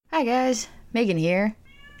Hi guys, Megan here,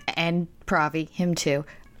 and Pravi, him too,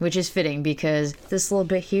 which is fitting because this little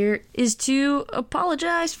bit here is to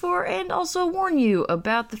apologize for and also warn you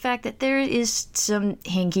about the fact that there is some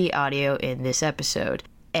hinky audio in this episode,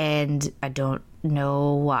 and I don't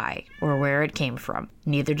know why or where it came from.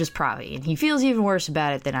 Neither does Pravi, and he feels even worse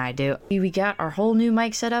about it than I do. We got our whole new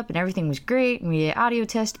mic set up and everything was great, and we did audio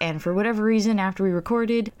test, and for whatever reason, after we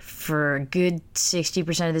recorded, for a good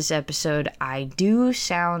 60% of this episode, I do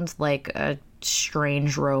sound like a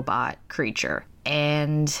strange robot creature.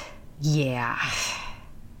 And yeah.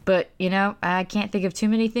 But, you know, I can't think of too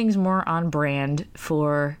many things more on brand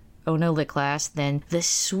for Oh No Lit Class than the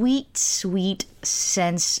sweet, sweet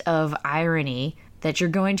sense of irony that you're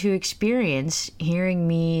going to experience hearing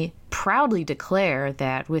me proudly declare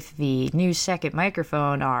that with the new second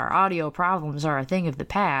microphone, our audio problems are a thing of the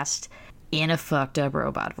past in a fucked up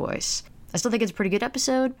robot voice. I still think it's a pretty good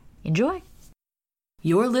episode. Enjoy.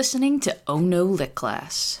 You're listening to Oh No Lit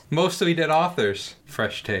Class. Mostly dead authors.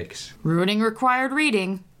 Fresh takes. Ruining required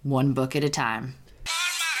reading, one book at a time.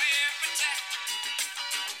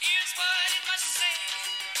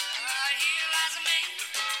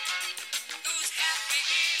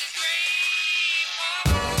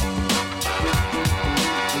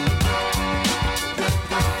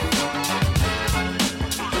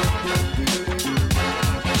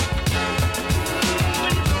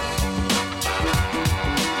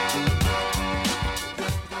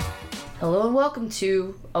 Hello and welcome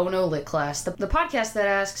to Oh No Lit Class, the podcast that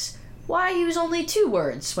asks, why use only 2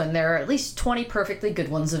 words when there are at least 20 perfectly good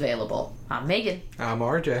ones available? I'm Megan. I'm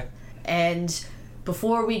RJ. And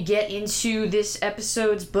before we get into this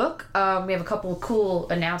episode's book, we have a couple of cool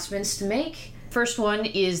announcements to make. First one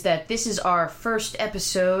is that this is our first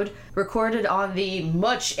episode recorded on the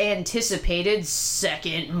much anticipated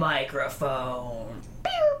second microphone.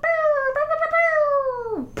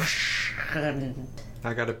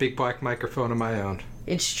 I got a big black microphone of my own.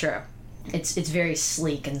 It's true. It's very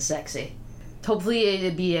sleek and sexy. Hopefully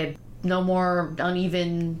it'd be no more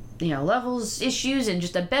uneven, levels issues and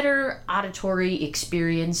just a better auditory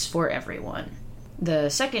experience for everyone. The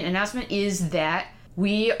second announcement is that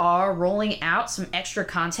we are rolling out some extra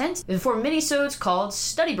content for minisodes called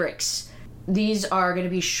Study Breaks. These are going to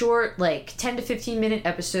be short, 10 to 15 minute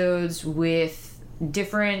episodes with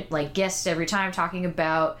different guests every time talking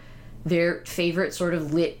about their favorite sort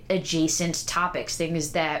of lit adjacent topics,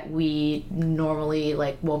 things that we normally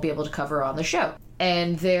won't be able to cover on the show.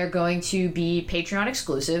 And they're going to be Patreon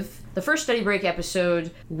exclusive. The first Study Break episode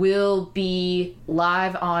will be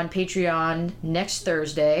live on Patreon next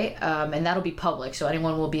Thursday, and that'll be public, so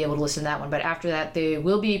anyone will be able to listen to that one. But after that, they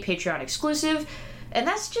will be Patreon exclusive, and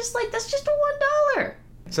that's just a $1.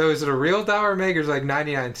 So is it a real dollar, Meg, or is it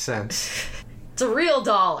 99 cents? It's a real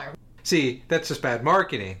dollar. See, that's just bad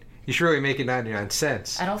marketing. You should really make it 99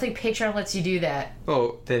 cents. I don't think Patreon lets you do that.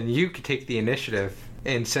 Oh, then you could take the initiative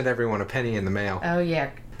and send everyone a penny in the mail. Oh,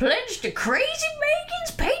 yeah. Pledge to Crazy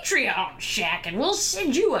Megan's Patreon Shack, and we'll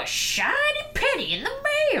send you a shiny penny in the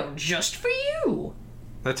mail just for you.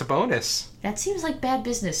 That's a bonus. That seems like bad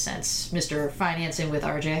business sense, Mr. Financing with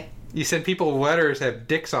RJ. You send people letters that have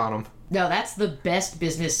dicks on them. No, that's the best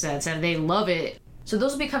business sense, and they love it. So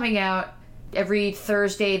those will be coming out every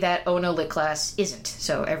Thursday that Oh No Lit Class isn't.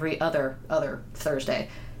 So every other Thursday.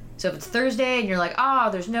 So if it's Thursday and you're like,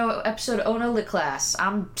 there's no episode of Oh No Lit Class,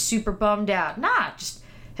 I'm super bummed out. Nah, just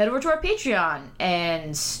head over to our Patreon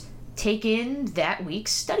and take in that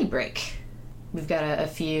week's study break. We've got a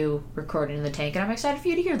few recorded in the tank, and I'm excited for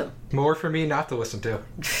you to hear them. More for me not to listen to.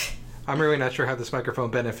 I'm really not sure how this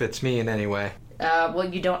microphone benefits me in any way.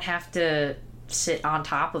 Well, you don't have to sit on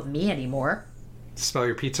top of me anymore. Smell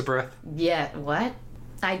your pizza breath? Yeah, what?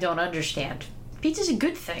 I don't understand. Pizza's a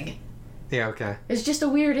good thing. Yeah, okay. It's just a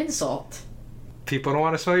weird insult. People don't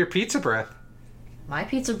want to smell your pizza breath. My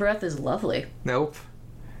pizza breath is lovely. Nope.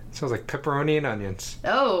 It smells like pepperoni and onions.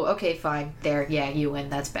 Oh, okay, fine. There, yeah, you win.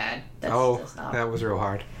 That's bad. That's not... that was real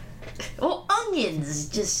hard. Well, onions,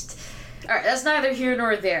 just... Alright, that's neither here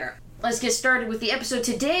nor there. Let's get started with the episode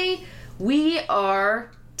today. We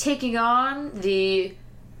are taking on the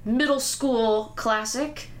middle school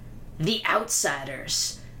classic, The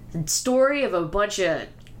Outsiders. The story of a bunch of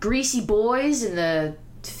greasy boys in the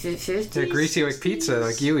 50s? They're greasy like pizza,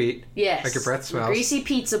 like you eat. Yes. Like your breath smells. Greasy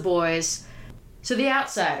pizza boys. So The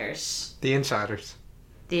Outsiders. The Insiders.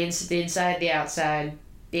 The inside, the outside.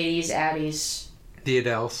 80s, outies. The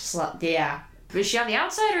Adeles. Yeah. Is she on the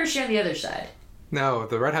outside or is she on the other side? No,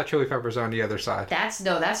 the Red Hot Chili Peppers are on the other side.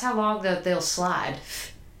 That's how long they'll slide.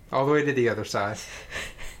 All the way to the other side.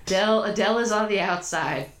 Adele is on the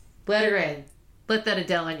outside. Let her in. Let that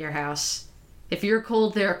Adele in your house. If you're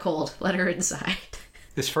cold, they're cold. Let her inside.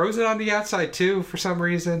 Is Frozen on the outside too for some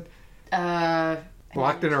reason?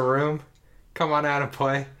 Locked in a room? Come on out and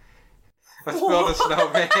play. Let's build a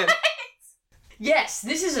snowman. Yes,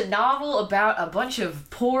 this is a novel about a bunch of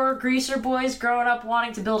poor greaser boys growing up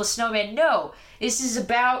wanting to build a snowman. No, this is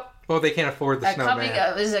about... Well, they can't afford the snowman.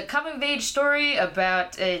 This is a coming-of-age story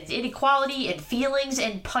about inequality and feelings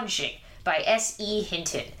and punching by S.E.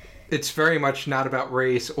 Hinton. It's very much not about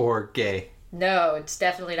race or gay. No, it's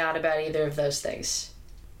definitely not about either of those things.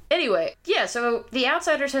 Anyway, yeah, so The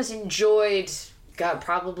Outsiders has enjoyed,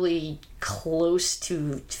 probably close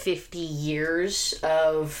to 50 years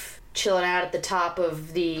of chilling out at the top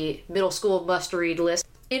of the middle school must-read list.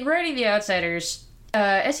 In writing The Outsiders,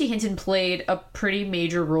 S.E. Hinton played a pretty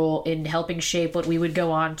major role in helping shape what we would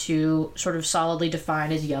go on to sort of solidly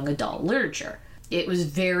define as young adult literature. It was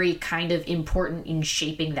very kind of important in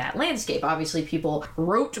shaping that landscape. Obviously, people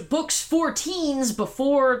wrote books for teens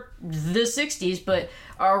before the 60s, but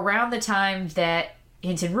around the time that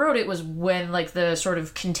Hinton wrote it was when, like, the sort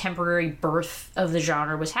of contemporary birth of the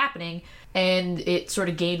genre was happening, and it sort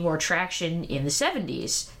of gained more traction in the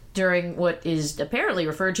 70s, during what is apparently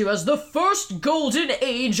referred to as the first golden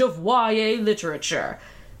age of YA literature,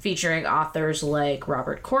 featuring authors like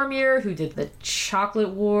Robert Cormier, who did The Chocolate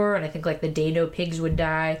War, and I think, like, The Day No Pigs Would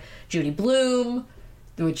Die, Judy Blume,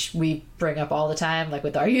 which we bring up all the time, like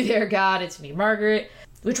with Are You There, God? It's Me, Margaret,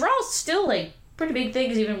 which were all still, like, pretty big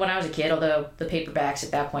things even when I was a kid, although the paperbacks at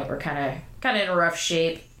that point were kind of in a rough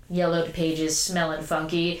shape, yellowed pages, smelling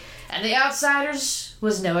funky, and The Outsiders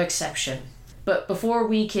was no exception. But before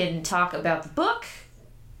we can talk about the book,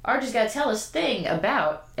 Arj's got to tell us a thing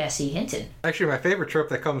about S.E. Hinton. Actually, my favorite trope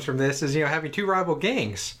that comes from this is, having two rival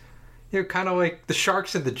gangs. Kind of like the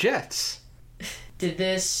Sharks and the Jets.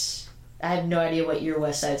 I have no idea what year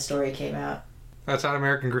West Side Story came out. That's not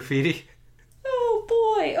American Graffiti. Oh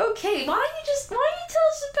boy, okay, why don't you tell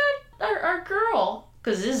us about our girl?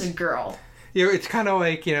 Because this is a girl. It's kind of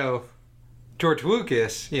like, George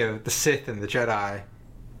Lucas, the Sith and the Jedi,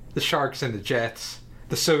 the Sharks and the Jets,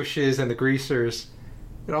 the Socs and the Greasers.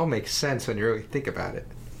 It all makes sense when you really think about it.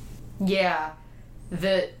 Yeah.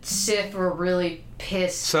 The Sith were really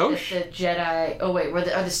pissed Soc? that the Jedi... Oh, wait,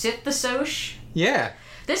 are the Sith the Soc? Yeah.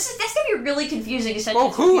 That's going to be really confusing.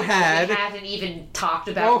 Essentially, we haven't even talked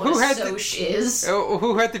about what a Soc is.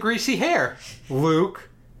 Who had the greasy hair? Luke,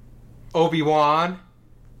 Obi-Wan,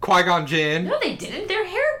 Qui-Gon Jinn. No, they didn't. Their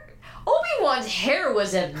hair... Obi-Wan's hair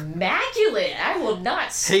was immaculate. I will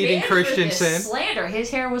not stand Hayden for Christensen. this slander. His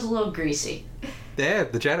hair was a little greasy. Yeah,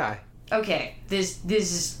 the Jedi. Okay, this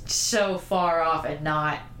is so far off and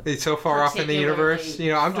not... It's so far off in the universe.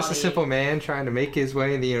 I'm just a funny. simple man trying to make his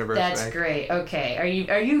way in the universe. That's great. Okay,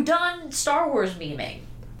 are you done Star Wars memeing?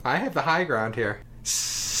 I have the high ground here.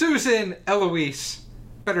 Susan Eloise,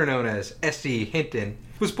 better known as S.E. Hinton,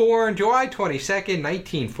 was born July 22nd,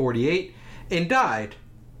 1948, and died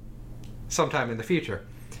sometime in the future.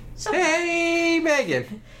 Hey,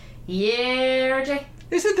 Megan. Yeah, RJ?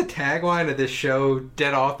 Isn't the tagline of this show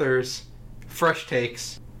Dead Authors, Fresh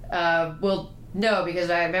Takes? Well, no, because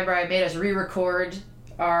I remember I made us re-record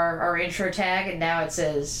our intro tag, and now it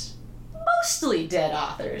says, mostly dead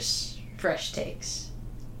authors, fresh takes.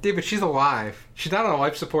 Dude, but she's alive. She's not on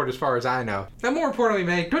life support as far as I know. And more importantly,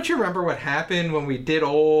 Meg, don't you remember what happened when we did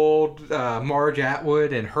old Marge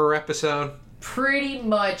Atwood and her episode? Pretty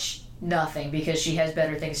much nothing, because she has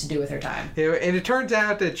better things to do with her time. Yeah, and it turns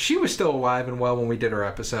out that she was still alive and well when we did her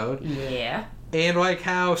episode. Yeah. And like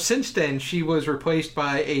how since then she was replaced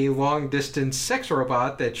by a long-distance sex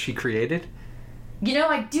robot that she created.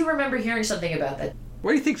 I do remember hearing something about that.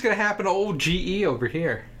 What do you think's going to happen to old GE over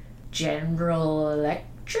here? General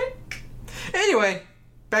Electric? Anyway,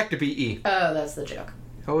 back to BE. Oh, that's the joke.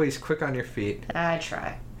 Always quick on your feet. I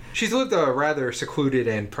try. She's lived a rather secluded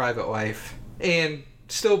and private life, and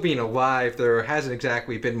still being alive, there hasn't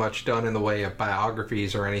exactly been much done in the way of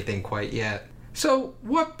biographies or anything quite yet. So,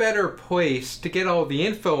 what better place to get all the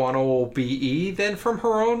info on old BE than from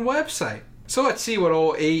her own website? So let's see what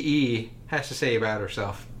old AE has to say about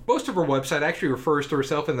herself. Most of her website actually refers to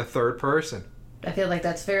herself in the third person. I feel like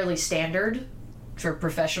that's fairly standard for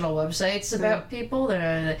professional websites about people.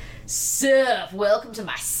 They're like, sup, welcome to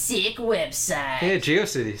my sick website. Yeah,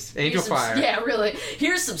 GeoCities, Angel Fire. Yeah, really.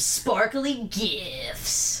 Here's some sparkly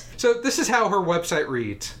gifs. So this is how her website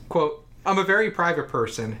reads. Quote, I'm a very private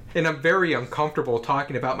person, and I'm very uncomfortable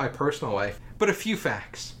talking about my personal life. But a few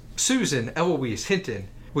facts. Susan Eloise Hinton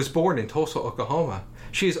was born in Tulsa, Oklahoma.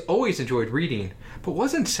 She has always enjoyed reading, but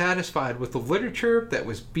wasn't satisfied with the literature that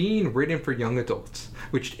was being written for young adults,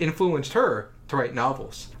 which influenced her to write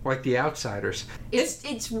novels, like The Outsiders.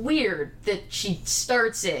 It's weird that she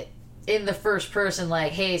starts it in the first person,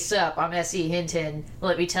 like, hey, sup, I'm S.E. Hinton,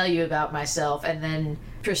 let me tell you about myself, and then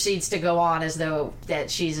proceeds to go on as though that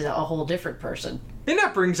she's a whole different person. And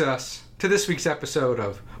that brings us to this week's episode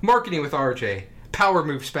of Marketing with RJ, Power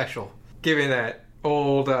Move Special. Given that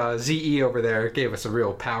old ZE over there gave us a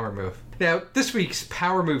real power move. Now, this week's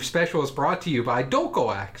Power Move Special is brought to you by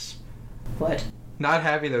Dolcoax. What? Not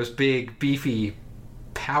having those big, beefy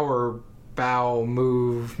power bow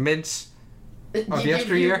movements of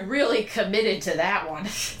yesteryear. You really committed to that one.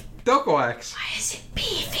 Dolcoax. Why is it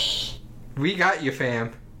beefy? We got you,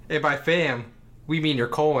 fam. And by fam, we mean your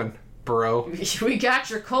colon, bro. We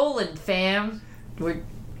got your colon, fam.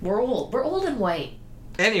 We're old. We're old and white.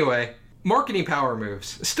 Anyway, marketing power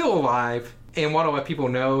moves. Still alive, and want to let people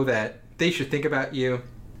know that they should think about you.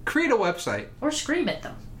 Create a website. Or scream at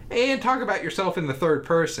them. And talk about yourself in the third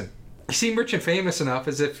person. You seem rich and famous enough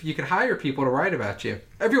as if you can hire people to write about you.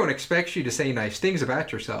 Everyone expects you to say nice things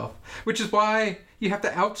about yourself, which is why you have to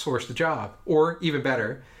outsource the job. Or, even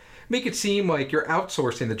better, make it seem like you're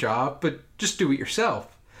outsourcing the job, but just do it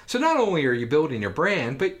yourself. So not only are you building your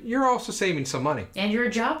brand, but you're also saving some money. And you're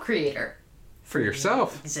a job creator. For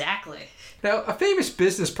yourself. Exactly. Now, a famous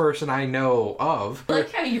business person I know of... I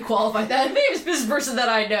like how you qualify that. A famous business person that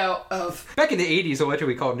I know of. Back in the 80s,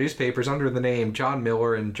 allegedly called newspapers under the name John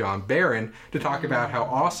Miller and John Barron to talk about how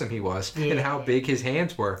awesome he was and how big his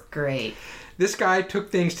hands were. Great. This guy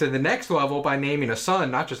took things to the next level by naming a son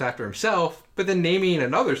not just after himself, but then naming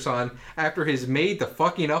another son after his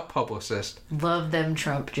made-the-fucking-up publicist. Love them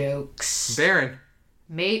Trump jokes. Barron.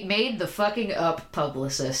 Made the fucking up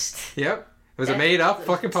publicist. Yep. It was a made-up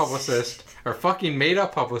fucking publicist. Or fucking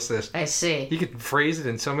made-up publicist. I see. You could phrase it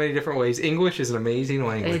in so many different ways. English is an amazing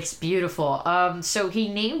language. It's beautiful. So he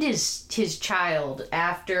named his child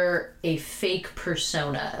after a fake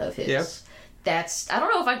persona of his. Yep. I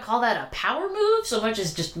don't know if I'd call that a power move so much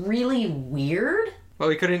as just really weird. Well,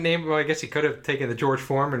 he couldn't name... Well, I guess he could have taken the George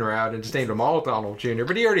Foreman route and just named them all Donald Jr.,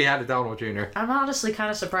 but he already had a Donald Jr. I'm honestly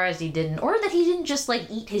kind of surprised he didn't. Or that he didn't just,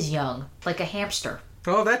 like, eat his young. Like a hamster.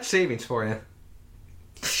 Oh, that's savings for you.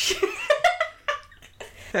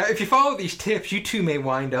 Now, if you follow these tips, you too may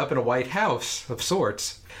wind up in a White House of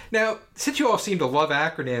sorts. Now, since you all seem to love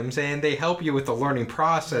acronyms and they help you with the learning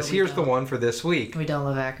process, here's the one for this week. We don't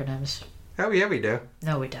love acronyms. Oh, yeah, we do.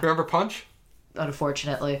 No, we don't. Remember Punch?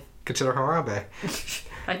 Unfortunately. Consider Harambe.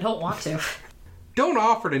 I don't want to. Don't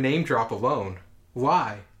offer to name drop alone.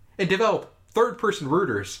 Lie. And develop third-person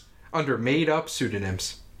rooters under made-up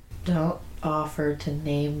pseudonyms. Don't offer to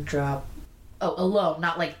name drop... Oh, alone,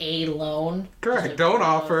 not like a loan. Correct. Don't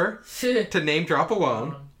offer to name drop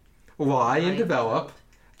alone. Lie and develop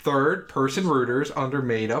third-person rooters under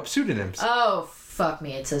made-up pseudonyms. Oh, fuck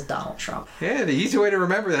me. It says Donald Trump. Yeah, the easy way to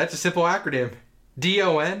remember that's a simple acronym.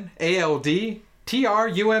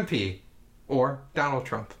 DONALDTRUMP. Or Donald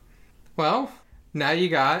Trump. Well, now you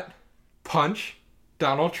got Punch,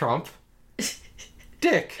 Donald Trump,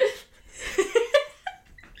 Dick.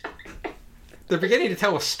 They're beginning to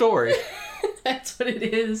tell a story. That's what it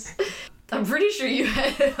is. I'm pretty sure you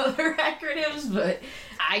had other acronyms, but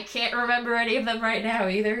I can't remember any of them right now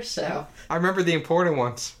either, so... I remember the important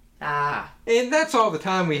ones. Ah. And that's all the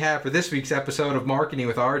time we have for this week's episode of Marketing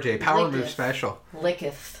with RJ, Power Move Special.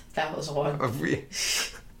 Licketh. That was one.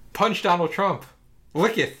 Punch Donald Trump.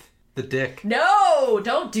 Licketh the dick. No!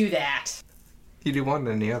 Don't do that. You do one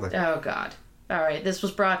then the other. Oh, God. All right, this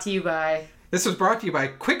was brought to you by... This was brought to you by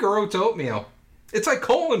Quaker Oats Oatmeal. It's like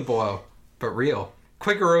colon blow, but real.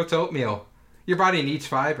 Quaker Oats Oatmeal. Your body needs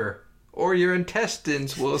fiber, or your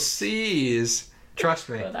intestines will seize. Trust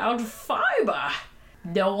me. Without fiber,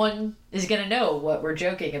 no one is going to know what we're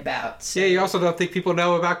joking about. So. Yeah, you also don't think people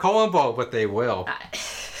know about colon blow, but they will.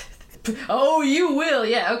 Oh, you will.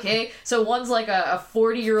 Yeah, okay. So one's like a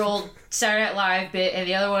 40-year-old Saturday Night Live bit, and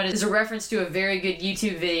the other one is a reference to a very good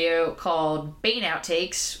YouTube video called Bane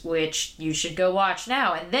Outtakes, which you should go watch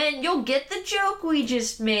now, and then you'll get the joke we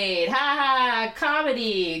just made. Ha ha!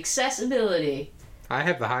 Comedy, accessibility. I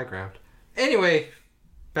have the high ground. Anyway,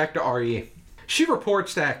 back to RE. She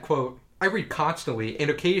reports that, quote, I read constantly and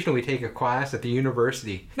occasionally take a class at the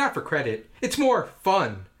university. Not for credit. It's more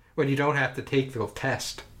fun when you don't have to take the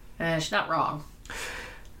test. She's not wrong.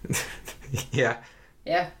 Yeah.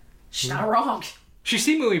 Yeah. She's not wrong. She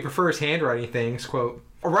seemingly prefers handwriting things, quote,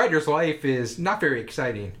 a writer's life is not very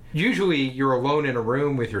exciting. Usually you're alone in a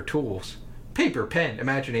room with your tools. Paper, pen,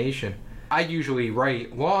 imagination. I usually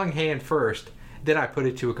write longhand first, then I put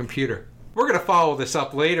it to a computer. We're going to follow this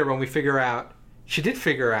up later when we figure out, she did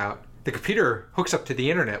figure out, the computer hooks up to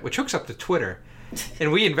the internet, which hooks up to Twitter.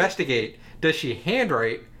 And we investigate, does she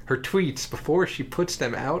handwrite her tweets before she puts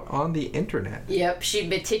them out on the internet. Yep, she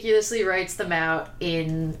meticulously writes them out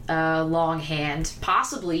in longhand,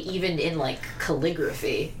 possibly even in, like,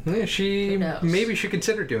 calligraphy. Yeah, maybe should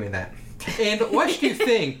consider doing that. And lest you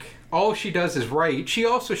think all she does is write, she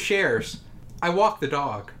also shares, I walk the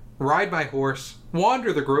dog, ride my horse,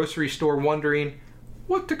 wander the grocery store wondering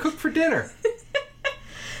what to cook for dinner.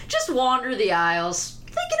 Just wander the aisles,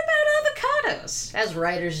 thinking about avocados, as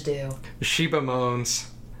writers do. She bemoans,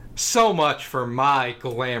 so much for my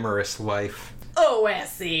glamorous life.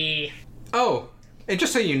 OSE. Oh, and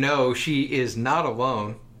just so you know, she is not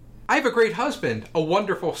alone. I have a great husband, a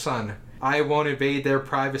wonderful son. I won't invade their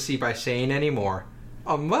privacy by saying any more.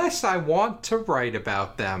 Unless I want to write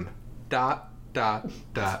about them. ...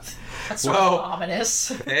 That's sort of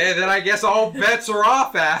ominous. And then I guess all bets are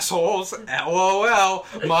off, assholes. LOL.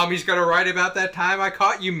 Mommy's gonna write about that time I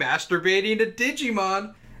caught you masturbating to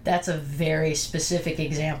Digimon. That's a very specific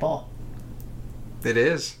example. It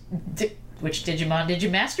is. Which Digimon did you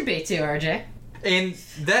masturbate to, RJ? And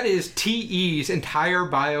that is TE's entire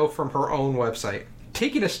bio from her own website.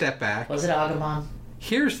 Taking a step back. Was it Agumon?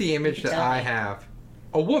 Here's the image that I have.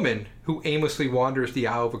 A woman who aimlessly wanders the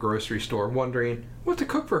aisle of a grocery store wondering what to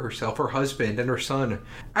cook for herself, her husband, and her son.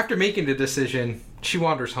 After making the decision, she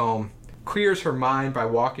wanders home, clears her mind by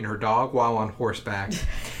walking her dog while on horseback,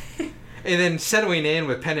 and then settling in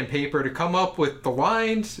with pen and paper to come up with the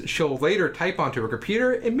lines she'll later type onto her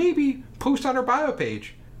computer and maybe post on her bio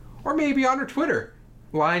page. Or maybe on her Twitter.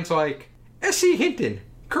 Lines like, S.C. Hinton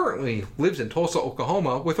currently lives in Tulsa,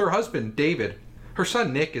 Oklahoma with her husband, David. Her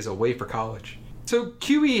son, Nick, is away for college. So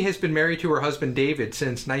QE has been married to her husband David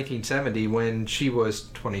since 1970 when she was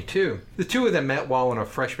 22. The two of them met while in a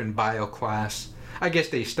freshman bio class. I guess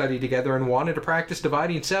they studied together and wanted to practice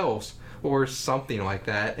dividing cells or something like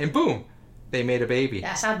that. And boom, they made a baby.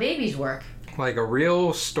 That's how babies work. Like a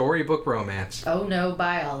real storybook romance. Oh no,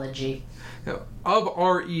 biology. Of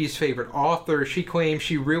R.E.'s favorite author, she claims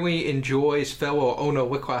she really enjoys fellow Ono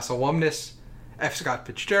Lit Class alumnus F. Scott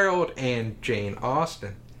Fitzgerald and Jane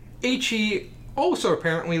Austen. H.E. also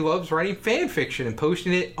apparently loves writing fan fiction and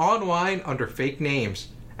posting it online under fake names,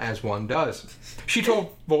 as one does. She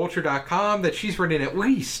told Vulture.com that she's written at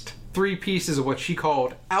least 3 pieces of what she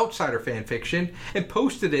called outsider fan fiction and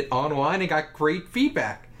posted it online and got great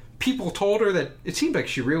feedback. People told her that it seemed like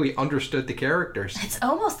she really understood the characters. It's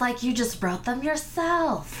almost like you just wrote them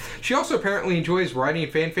yourself. She also apparently enjoys writing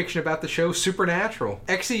fan fiction about the show Supernatural.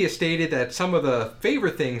 Exie has stated that some of the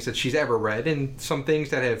favorite things that she's ever read and some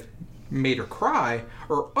things that have made her cry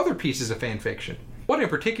are other pieces of fan fiction. One in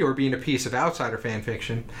particular being a piece of outsider fan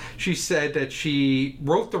fiction. She said that she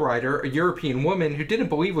wrote the writer, a European woman who didn't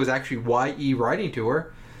believe it was actually Y.E. writing to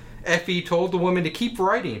her. F.E. told the woman to keep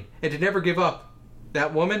writing and to never give up.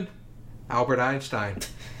 That woman? Albert Einstein.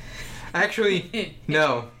 Actually,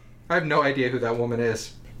 no. I have no idea who that woman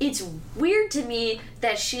is. It's weird to me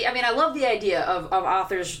that I love the idea of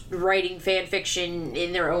authors writing fan fiction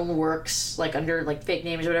in their own works, like under like fake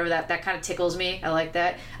names or whatever. That kind of tickles me. I like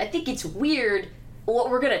that. I think it's weird what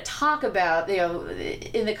we're going to talk about,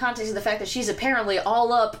 in the context of the fact that she's apparently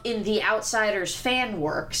all up in the Outsiders fan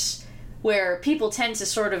works, where people tend to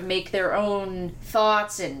sort of make their own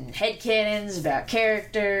thoughts and headcanons about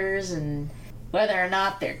characters and whether or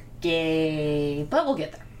not they're gay. But we'll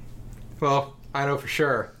get there. Well, I know for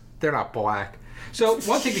sure they're not black. So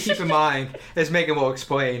one thing to keep in mind, as Megan will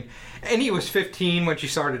explain, Annie was 15 when she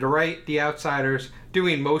started to write The Outsiders,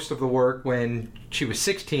 doing most of the work when she was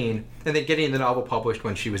 16, and then getting the novel published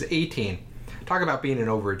when she was 18. Talk about being an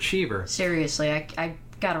overachiever. Seriously, I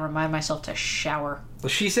gotta remind myself to shower. Well,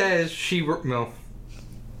 she says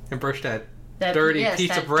and brush that dirty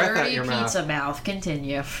pizza breath out your mouth. Dirty pizza mouth.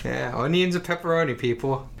 Continue. Yeah, onions and pepperoni,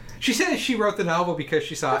 people. She says she wrote the novel because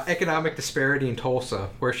she saw economic disparity in Tulsa,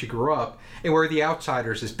 where she grew up, and where The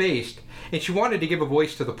Outsiders is based, and she wanted to give a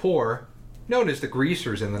voice to the poor, known as the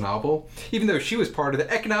Greasers in the novel, even though she was part of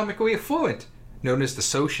the economically affluent, known as the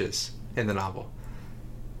Socias in the novel.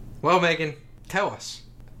 Well, Megan, tell us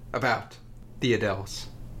about the Adeles.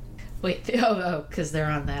 Wait, because they're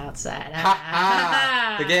on the outside.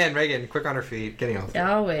 Again, Megan, quick on her feet, getting off.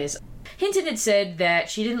 Always. Hinton had said that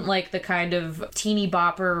she didn't like the kind of teeny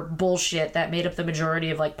bopper bullshit that made up the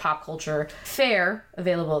majority of like pop culture fare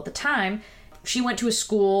available at the time. She went to a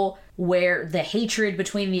school where the hatred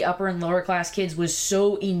between the upper and lower class kids was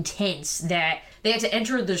so intense that they had to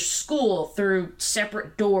enter the school through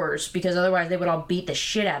separate doors because otherwise they would all beat the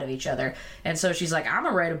shit out of each other. And so she's like, I'm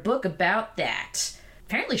gonna write a book about that.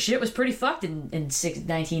 Apparently shit was pretty fucked in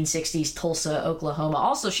 1960s Tulsa, Oklahoma.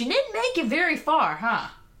 Also, she didn't make it very far, huh?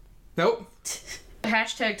 Nope.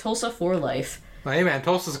 Hashtag Tulsa for life. Well, hey man,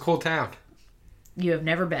 Tulsa's a cool town. You have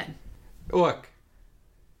never been. Look.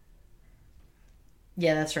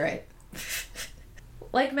 Yeah, that's right.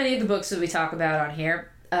 Like many of the books that we talk about on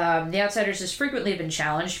here, The Outsiders has frequently been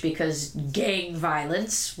challenged because gang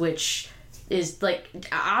violence, which is, like,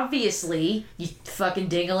 obviously, you fucking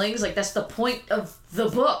dinglings, like, that's the point of the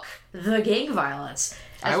book, the gang violence.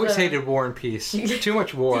 I always hated war and peace. Too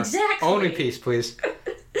much war. Exactly. Only peace, please.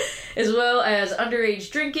 As well as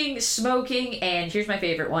underage drinking, smoking, and here's my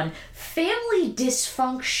favorite one, family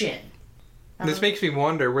dysfunction. This makes me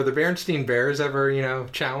wonder, were the Berenstain Bears ever,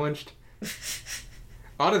 challenged?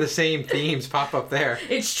 A lot of the same themes pop up there.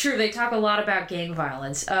 It's true, they talk a lot about gang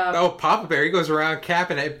violence. Papa Bear, he goes around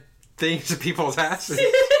capping at things at people's asses.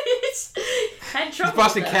 Had trouble He's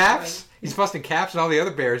busting with that, caps. He's busting caps and all the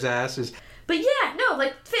other bears' asses. But yeah, no,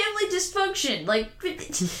 like, family dysfunction. Like,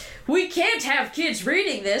 we can't have kids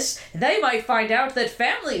reading this. They might find out that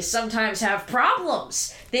families sometimes have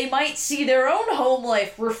problems. They might see their own home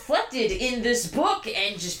life reflected in this book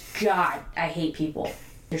and just, God, I hate people.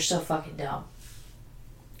 They're so fucking dumb.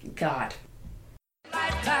 God.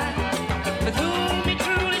 Lifetime, with whom we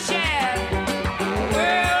truly share a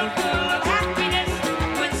world full of happiness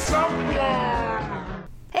with someone.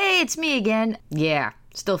 Hey, it's me again. Yeah,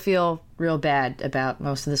 still feel real bad about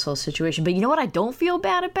most of this whole situation. But you know what I don't feel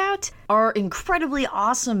bad about? Our incredibly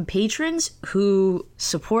awesome patrons who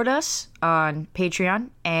support us on Patreon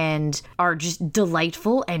and are just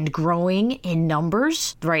delightful and growing in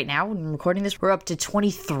numbers. Right now, when I'm recording this, we're up to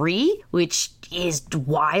 23, which is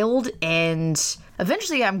wild. And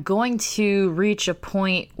eventually I'm going to reach a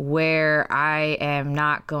point where I am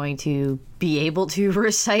not going to be able to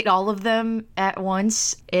recite all of them at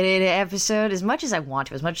once in an episode as much as I want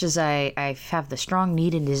to, as much as I have the strong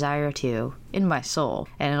need and desire to in my soul.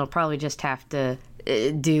 And it'll probably just have to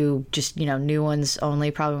do just, new ones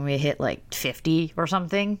only, probably when we hit like 50 or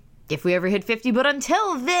something. If we ever hit 50, but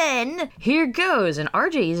until then, here goes. And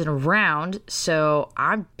RJ isn't around, so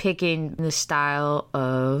I'm picking the style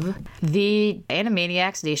of the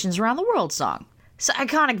Animaniacs Nations Around the World song. It's an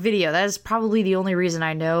iconic video. That is probably the only reason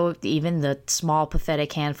I know even the small,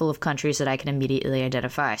 pathetic handful of countries that I can immediately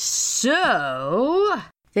identify. So,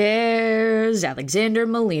 there's Alexander,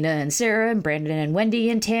 Melina, and Sarah, and Brandon, and Wendy,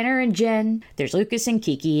 and Tanner, and Jen. There's Lucas, and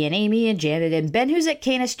Kiki, and Amy, and Janet, and Ben, who's at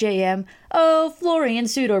Canis JM. Oh, Florian,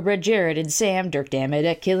 Pseudobread, Jared, and Sam. Dirk Dammit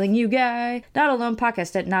at Killing You Guy. Not Alone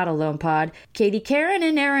Podcast at Not Alone Pod. Katie, Karen,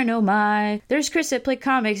 and Aaron, oh my. There's Chris at Play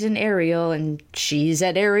Comics, and Ariel, and she's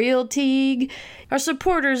at Ariel Teague. Our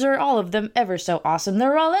supporters are all of them ever so awesome.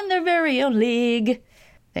 They're all in their very own league.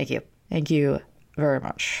 Thank you. Thank you very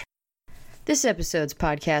much. This episode's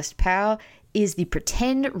podcast, pal, is the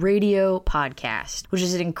Pretend Radio Podcast, which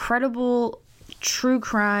is an incredible true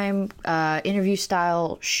crime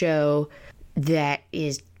interview-style show that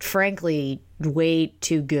is, frankly, way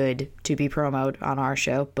too good to be promoted on our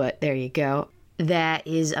show, but there you go. That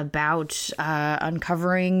is about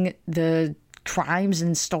uncovering the crimes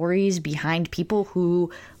and stories behind people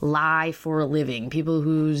who lie for a living, people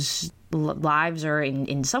whose lives are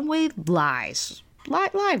in some way lies.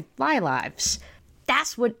 Lie lives.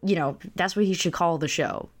 That's what, that's what he should call the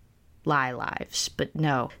show. Lie lives. But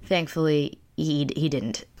no, thankfully, he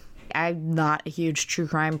didn't. I'm not a huge true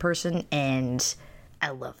crime person, and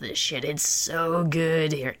I love this shit. It's so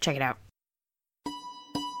good. Here, check it out.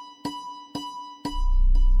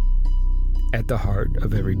 At the heart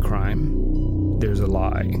of every crime, there's a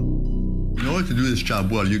lie. In order to do this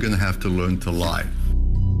job well, you're going to have to learn to lie.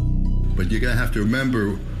 But you're going to have to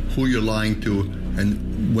remember who you're lying to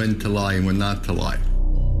and when to lie and when not to lie.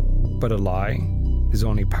 But a lie is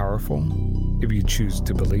only powerful if you choose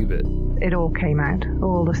to believe it. It all came out.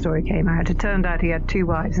 All the story came out. It turned out he had 2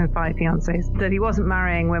 wives and 5 fiancés. That he wasn't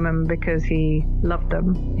marrying women because he loved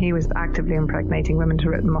them. He was actively impregnating women to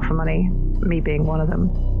rip them off for money, me being one of them.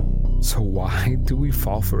 So why do we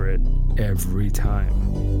fall for it every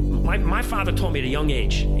time? My father told me at a young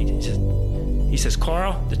age, he says,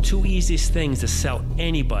 Carl, the 2 easiest things to sell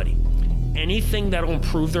anybody, anything that'll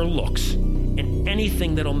improve their looks and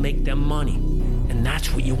anything that'll make them money. And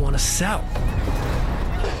that's what you want to sell.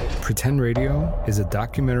 Pretend Radio is a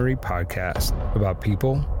documentary podcast about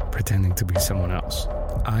people pretending to be someone else.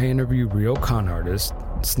 I interview real con artists,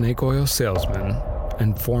 snake oil salesmen,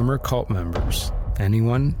 and former cult members.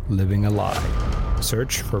 Anyone living a lie.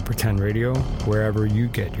 Search for Pretend Radio wherever you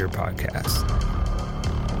get your podcasts.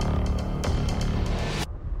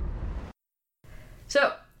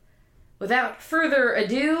 So, without further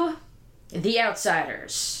ado, The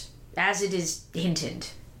Outsiders, as it is hinted.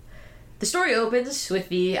 The story opens with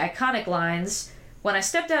the iconic lines, When I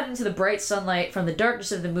stepped out into the bright sunlight from the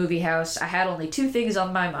darkness of the movie house, I had only two things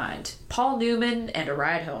on my mind: Paul Newman and a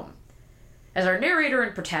ride home. As our narrator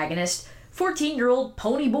and protagonist, 14-year-old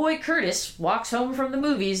pony boy Curtis walks home from the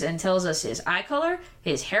movies and tells us his eye color,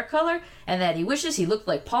 his hair color, and that he wishes he looked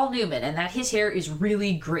like Paul Newman and that his hair is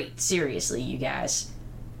really great. Seriously, you guys.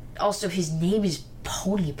 Also, his name is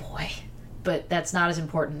Pony Boy, but that's not as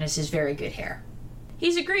important as his very good hair.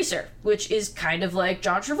 He's a greaser, which is kind of like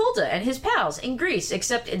John Travolta and his pals in Grease,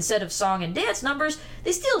 except instead of song and dance numbers,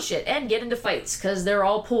 they steal shit and get into fights, because they're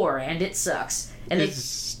all poor and it sucks. And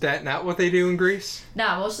Is that not what they do in Greece?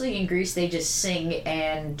 Nah, mostly in Greece they just sing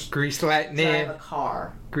and Grease Latin drive in. a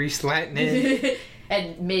car. Grease Latin in.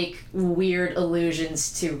 And make weird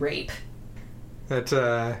allusions to rape. That's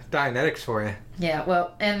Dianetics for you. Yeah,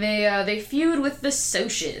 well, and they feud with the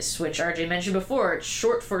Socs, which RJ mentioned before. It's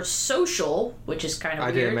short for social, which is kind of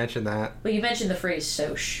weird. I didn't mention that. Well, you mentioned the phrase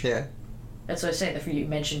Soc. Yeah. That's what I was saying. You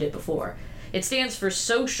mentioned it before. It stands for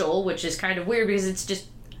social, which is kind of weird because it's just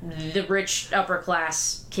the rich upper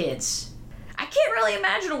class kids. I can't really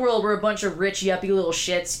imagine a world where a bunch of rich yuppie little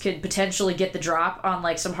shits could potentially get the drop on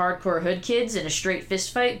like some hardcore hood kids in a straight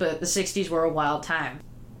fist fight, but the 60s were a wild time.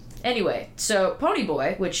 Anyway, so Pony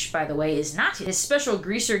Boy, which by the way is not his special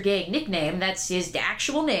greaser gang nickname, that's his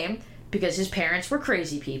actual name because his parents were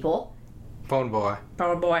crazy people. Pony Boy.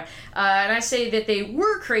 Pony Boy. And I say that they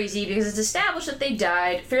were crazy because it's established that they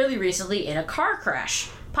died fairly recently in a car crash.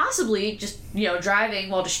 Possibly just, driving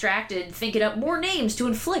while distracted, thinking up more names to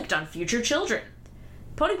inflict on future children.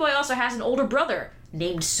 Pony Boy also has an older brother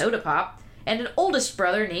named Soda Pop, and an oldest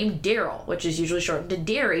brother named Daryl, which is usually shortened to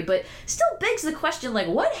Derry, but still begs the question,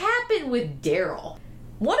 what happened with Daryl?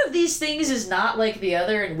 One of these things is not like the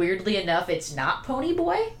other, and weirdly enough, it's not Pony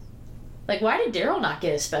Boy? Why did Daryl not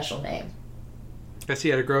get a special name? Guess he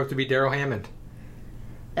had to grow up to be Daryl Hammond.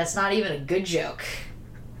 That's not even a good joke.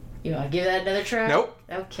 You want to give that another try? Nope.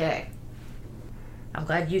 Okay. I'm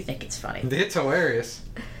glad you think it's funny. It's hilarious.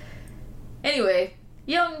 Anyway,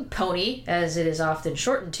 young Pony, as it is often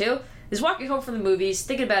shortened to, is walking home from the movies,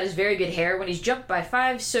 thinking about his very good hair, when he's jumped by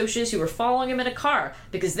 5 Socs who were following him in a car,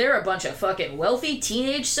 because they're a bunch of fucking wealthy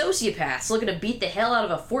teenage sociopaths looking to beat the hell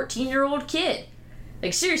out of a 14-year-old kid.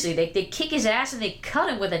 Seriously, they kick his ass and they cut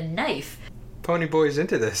him with a knife. Pony Boy's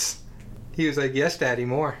into this. He was like, yes, Daddy,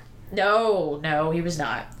 more. No, he was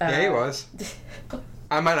not. Yeah, he was.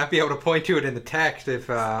 I might not be able to point to it in the text if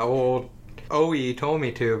old OE told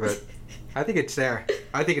me to, but I think it's there.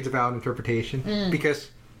 I think it's a valid interpretation, because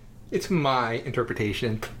it's my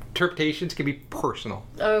interpretation. Interpretations can be personal.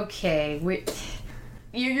 Okay,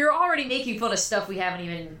 you're already making fun of stuff we haven't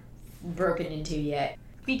even broken into yet.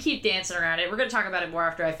 We keep dancing around it. We're going to talk about it more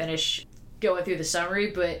after I finish going through the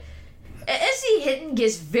summary, but S.E. Hinton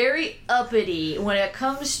gets very uppity when it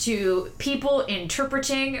comes to people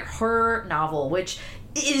interpreting her novel, which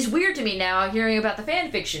is weird to me now, hearing about the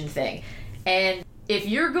fanfiction thing. And if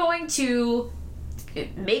you're going to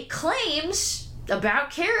make claims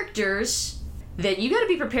about characters, then you gotta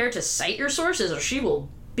be prepared to cite your sources or she will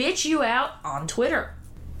bitch you out on Twitter.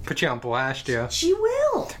 Put you on blast, yeah. She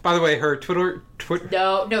will. By the way, her Twitter...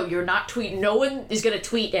 No, you're not tweeting. No one is gonna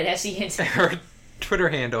tweet at S.E. Hinton. Her Twitter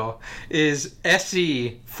handle is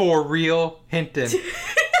SE for real Hinton.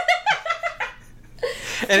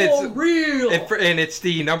 And For real. And it's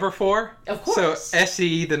the number 4. Of course. So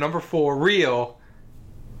SE, the number 4, real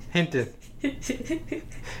Hinton.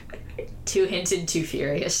 Too Hinton, too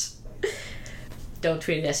furious. Don't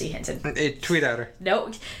tweet at S.E. Hinton. Tweet at her.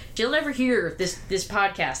 No, she'll never hear this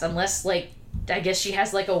podcast unless, I guess she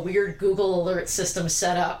has, a weird Google alert system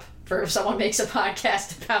set up for if someone makes a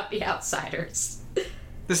podcast about The Outsiders.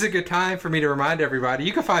 This is a good time for me to remind everybody.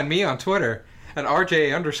 You can find me on Twitter at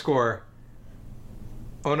RJ_.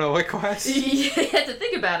 Oh no, what quest? You have to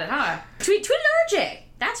think about it, huh? Tweet at RJ.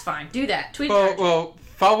 That's fine. Do that. Tweet at RJ. Well,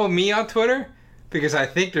 follow me on Twitter, because I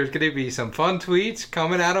think there's going to be some fun tweets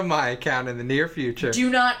coming out of my account in the near future. Do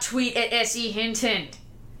not tweet at S.E. Hinton.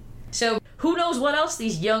 So, who knows what else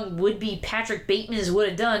these young would-be Patrick Batemans would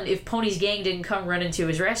have done if Pony's gang didn't come running to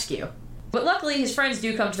his rescue. But luckily, his friends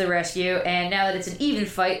do come to the rescue, and now that it's an even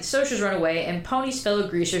fight, the Socials run away, and Pony's fellow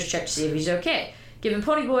greasers check to see if he's okay, giving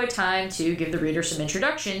Pony Boy time to give the reader some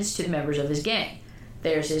introductions to the members of his gang.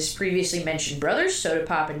 There's his previously mentioned brothers, Soda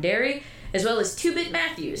Pop and Derry, as well as 2-Bit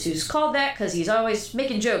Matthews, who's called that because he's always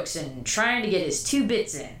making jokes and trying to get his 2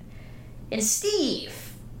 bits in. And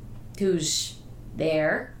Steve, who's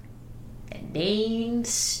there and named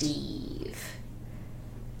Steve.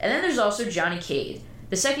 And then there's also Johnny Cade,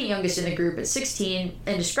 the second youngest in the group at 16,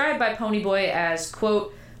 and described by Pony Boy as,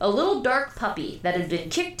 quote, a little dark puppy that had been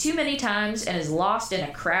kicked too many times and is lost in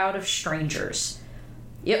a crowd of strangers.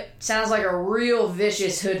 Yep, sounds like a real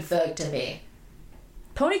vicious hood thug to me.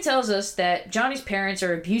 Pony tells us that Johnny's parents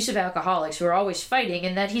are abusive alcoholics who are always fighting,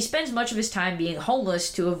 and that he spends much of his time being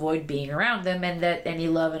homeless to avoid being around them, and that any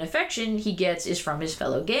love and affection he gets is from his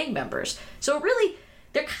fellow gang members. So really,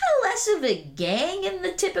 they're kind of less of a gang in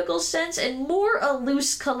the typical sense, and more a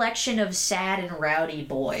loose collection of sad and rowdy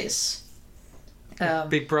boys.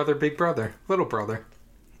 Big brother, little brother.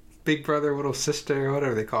 Big brother, little sister,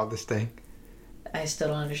 whatever they call this thing. I still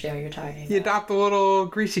don't understand what you're talking about. You adopt a little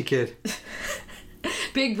greasy kid.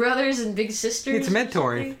 Big brothers and big sisters? It's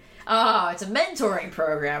mentoring. Oh, it's a mentoring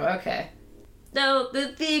program. Okay. No,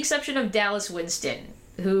 the exception of Dallas Winston,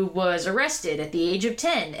 who was arrested at the age of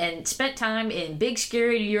 10 and spent time in big,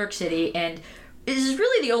 scary New York City, and is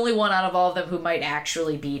really the only one out of all of them who might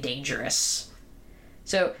actually be dangerous.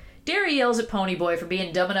 So, Derry yells at Ponyboy for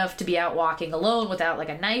being dumb enough to be out walking alone without, like,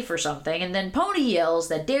 a knife or something, and then Pony yells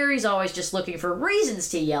that Derry's always just looking for reasons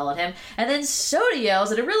to yell at him, and then Soda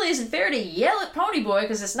yells that it really isn't fair to yell at Ponyboy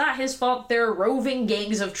because it's not his fault there are roving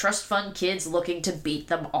gangs of trust fund kids looking to beat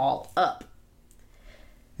them all up.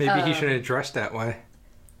 Maybe he shouldn't have dressed that way.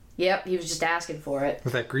 Yep, he was just asking for it.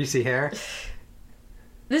 With that greasy hair.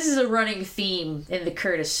 This is a running theme in the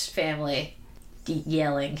Curtis family.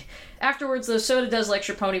 Yelling. Afterwards, though, Soda does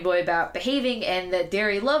lecture Ponyboy about behaving and that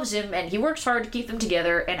Derry loves him and he works hard to keep them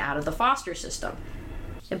together and out of the foster system.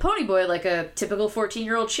 And Ponyboy, like a typical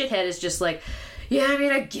 14-year-old shithead, is just like, yeah, I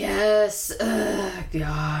mean, I guess. Ugh,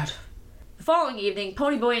 God. The following evening,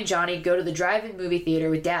 Ponyboy and Johnny go to the drive-in movie theater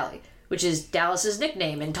with Dally, which is Dallas's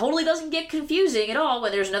nickname, and totally doesn't get confusing at all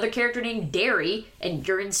when there's another character named Derry, and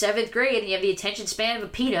you're in 7th grade and you have the attention span of a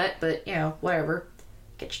peanut, but, you know, whatever.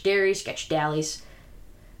 Get your Derrys, get your Dallies.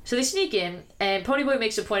 So they sneak in, and Ponyboy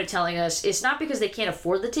makes a point of telling us it's not because they can't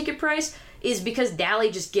afford the ticket price, it's because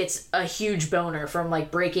Dally just gets a huge boner from,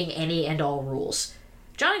 like, breaking any and all rules.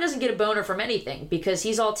 Johnny doesn't get a boner from anything, because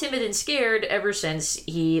he's all timid and scared ever since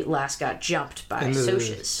he last got jumped by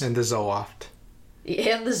Socias. In the Zoloft.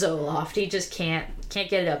 In the Zoloft. He just can't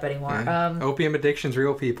get it up anymore. Opium addiction's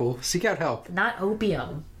real, people. Seek out help. Not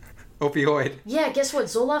opium. Opioid. Yeah, guess what?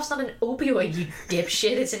 Zoloft's not an opioid, you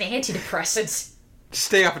dipshit. It's an antidepressant.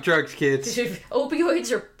 Stay off of drugs, kids.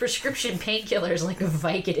 Opioids are prescription painkillers like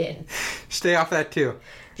Vicodin. Stay off that, too.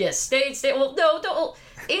 Yes, stay. Well, no, don't.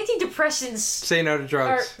 Antidepressants. Say no to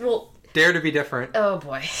drugs. Well, Dare to be different. Oh,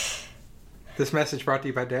 boy. This message brought to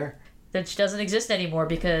you by Dare. That doesn't exist anymore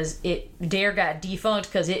because Dare got defunct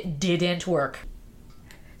because it didn't work.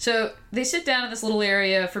 So they sit down in this little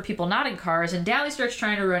area for people not in cars, and Dally starts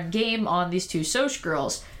trying to run game on these two Soch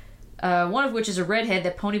girls. One of which is a redhead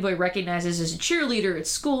that Ponyboy recognizes as a cheerleader at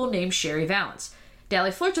school named Sherry Valance. Dally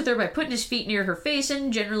flirts with her by putting his feet near her face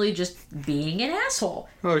and generally just being an asshole.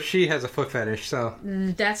 Oh, she has a foot fetish, so...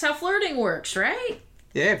 That's how flirting works, right?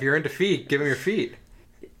 Yeah, if you're into feet, give him your feet.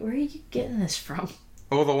 Where are you getting this from?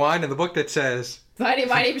 Oh, the line in the book that says... My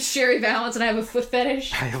name is Sherry Valance and I have a foot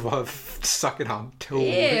fetish. I love sucking on toes.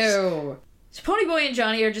 Ew. So Ponyboy and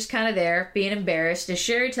Johnny are just kind of there, being embarrassed, as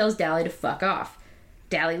Sherry tells Dally to fuck off.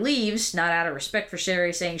 Dally leaves, not out of respect for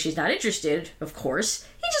Sherry saying she's not interested, of course.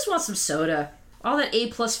 He just wants some soda. All that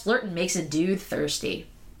A-plus flirting makes a dude thirsty.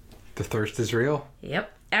 The thirst is real.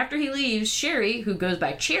 Yep. After he leaves, Sherry, who goes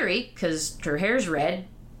by Cherry, because her hair's red.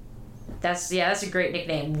 That's a great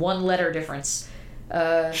nickname. 1 letter difference.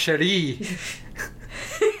 Sherry.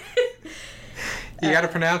 You gotta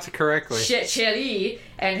pronounce it correctly. Cherry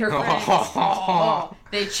and her friends,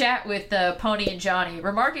 they chat with Pony and Johnny,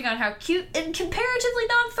 remarking on how cute and comparatively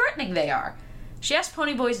non-threatening they are. She asks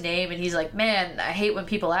Ponyboy's name, and he's like, man, I hate when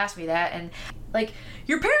people ask me that, and, like,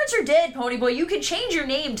 your parents are dead, Ponyboy, you can change your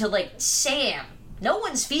name to, like, Sam. No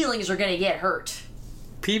one's feelings are gonna get hurt.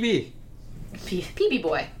 PB. PB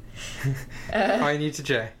boy. All he needs a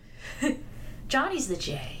J. Johnny's the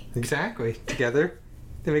J. Exactly. Together,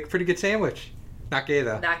 they make a pretty good sandwich. Not gay,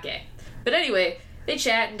 though. Not gay. But anyway, they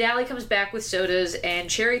chat, and Dally comes back with sodas, and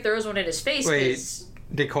Cherry throws one in his face. Wait,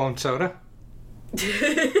 they call him Soda?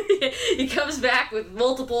 He comes back with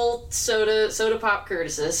multiple soda pop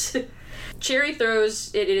Curtises. Cherry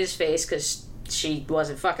throws it in his face because she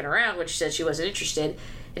wasn't fucking around when she said she wasn't interested.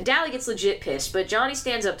 And Dally gets legit pissed, but Johnny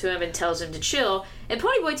stands up to him and tells him to chill. And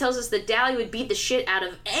Ponyboy tells us that Dally would beat the shit out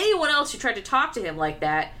of anyone else who tried to talk to him like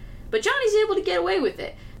that. But Johnny's able to get away with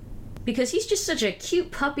it. Because he's just such a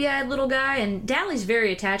cute, puppy-eyed little guy, and Dally's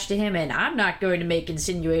very attached to him, and I'm not going to make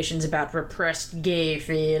insinuations about repressed gay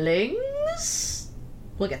feelings.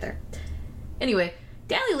 We'll get there. Anyway,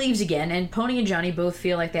 Dally leaves again, and Pony and Johnny both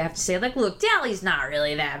feel like they have to say, like, look, Dally's not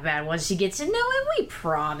really that bad once she gets to know him, we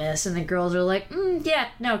promise. And the girls are like, yeah,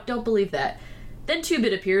 no, don't believe that. Then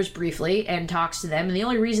Two-Bit appears briefly and talks to them, and the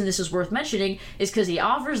only reason this is worth mentioning is because he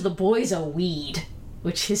offers the boys a weed,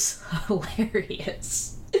 which is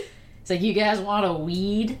hilarious. It's like, you guys want a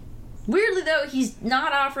weed? Weirdly, though, he's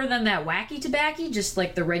not offering them that wacky tobacco, just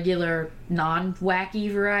like the regular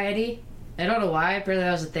non-wacky variety. I don't know why. Apparently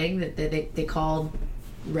that was a thing that they called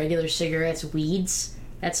regular cigarettes weeds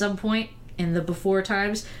at some point in the before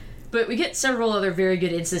times. But we get several other very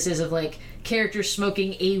good instances of, like, characters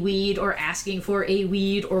smoking a weed or asking for a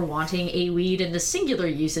weed or wanting a weed, and the singular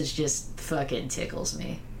usage just fucking tickles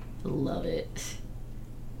me. Love it.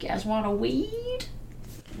 You guys want a weed?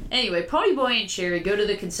 Anyway, Ponyboy and Cherry go to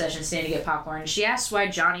the concession stand to get popcorn, and she asks why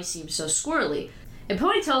Johnny seems so squirrely. And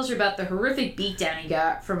Pony tells her about the horrific beatdown he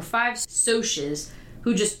got from 5 Socs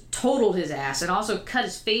who just totaled his ass and also cut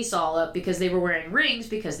his face all up because they were wearing rings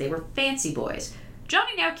because they were fancy boys.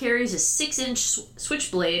 Johnny now carries a 6-inch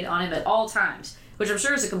switchblade on him at all times, which I'm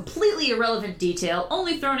sure is a completely irrelevant detail,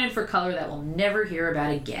 only thrown in for color that we'll never hear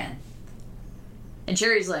about again. And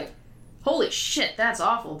Cherry's like, holy shit, that's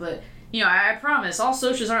awful, but, you know, I promise, all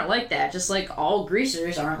Socs aren't like that, just like all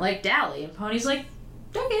greasers aren't like Dally. And Pony's like,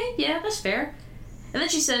 okay, yeah, that's fair. And then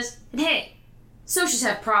she says, and hey, Socs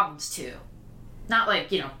have problems too. Not like,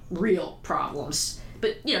 you know, real problems,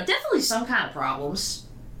 but, you know, definitely some kind of problems.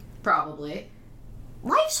 Probably.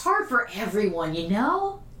 Life's hard for everyone, you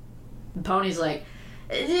know? And Pony's like,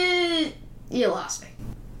 you lost me.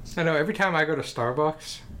 I know, every time I go to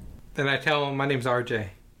Starbucks, then I tell them my name's RJ.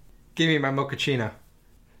 Give me my mochaccino.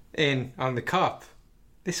 And on the cup,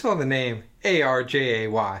 they saw the name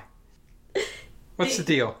ARJAY. What's the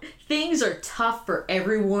deal? Things are tough for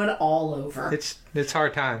everyone all over. It's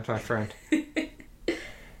hard times, my friend.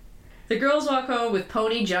 The girls walk home with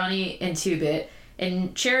Pony, Johnny, and Two-Bit,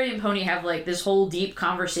 and Cherry and Pony have, like, this whole deep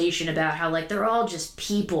conversation about how, like, they're all just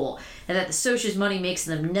people, and that the Socs money makes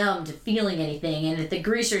them numb to feeling anything, and that the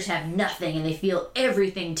greasers have nothing, and they feel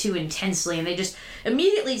everything too intensely, and they just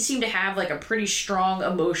immediately seem to have, like, a pretty strong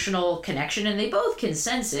emotional connection, and they both can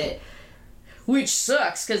sense it. Which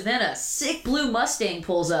sucks, because then a sick blue Mustang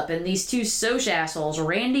pulls up, and these 2 Soc assholes,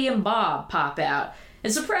 Randy and Bob, pop out.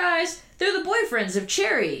 And surprise, they're the boyfriends of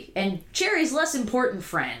Cherry, and Cherry's less important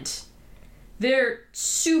friend. They're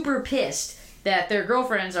super pissed that their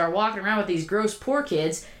girlfriends are walking around with these gross poor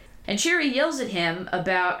kids, and Cherry yells at him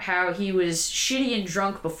about how he was shitty and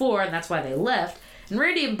drunk before, and that's why they left. And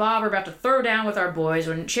Randy and Bob are about to throw down with our boys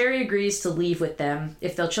when Cherry agrees to leave with them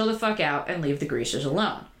if they'll chill the fuck out and leave the greasers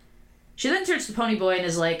alone. She then turns to Ponyboy and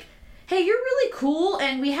is like, hey, you're really cool,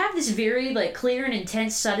 and we have this very, like, clear and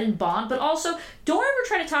intense sudden bond, but also, don't ever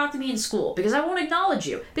try to talk to me in school, because I won't acknowledge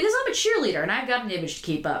you, because I'm a cheerleader, and I've got an image to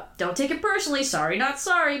keep up. Don't take it personally. Sorry, not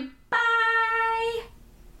sorry. Bye!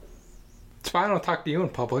 It's fine, I'll talk to you in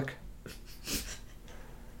public.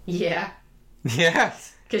 Yeah. Yeah.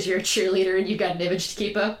 Because you're a cheerleader and you've got an image to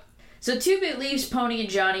keep up. So Two-Bit leaves Pony and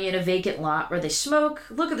Johnny in a vacant lot where they smoke,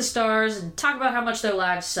 look at the stars, and talk about how much their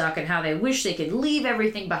lives suck and how they wish they could leave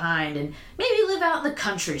everything behind and maybe live out in the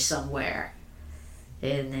country somewhere.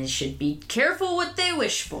 And they should be careful what they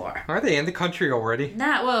wish for. Are they in the country already?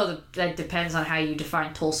 Well, that depends on how you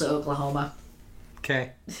define Tulsa, Oklahoma.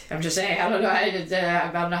 Okay. I'm just saying, I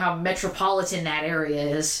don't know how metropolitan that area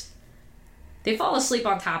is. They fall asleep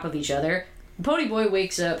on top of each other. Ponyboy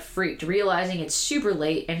wakes up freaked, realizing it's super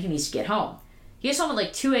late and he needs to get home. He gets home at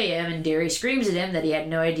like 2 a.m. and Derry screams at him that he had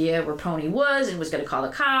no idea where Pony was and was going to call the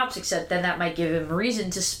cops, except then that might give him a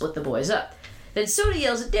reason to split the boys up. Then Soda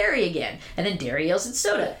yells at Derry again, and then Derry yells at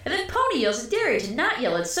Soda, and then Pony yells at Derry to not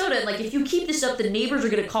yell at Soda, and like, if you keep this up, the neighbors are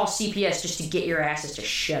going to call CPS just to get your asses to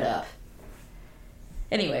shut up.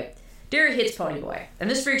 Anyway, Derry hits Ponyboy, and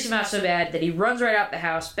this freaks him out so bad that he runs right out the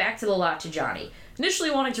house, back to the lot to Johnny.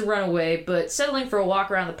 Initially wanting to run away, but settling for a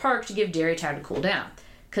walk around the park to give Derry time to cool down.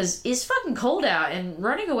 Because it's fucking cold out, and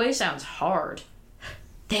running away sounds hard.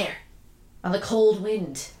 There, on the cold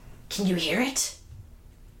wind. Can you hear it?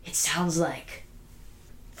 It sounds like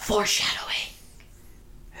foreshadowing.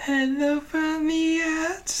 Hello from the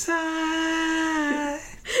outside.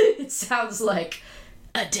 It sounds like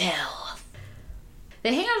Adele.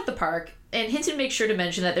 They hang out at the park, and Hinton makes sure to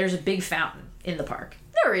mention that there's a big fountain in the park.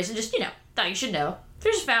 No reason, just, thought you should know.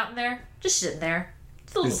 There's a fountain there, just sitting there.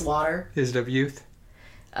 Filled with water. Is it of youth?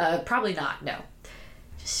 Probably not, no.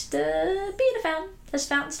 Just, being a fountain, as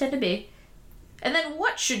fountains tend to be. And then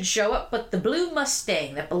what should show up but the blue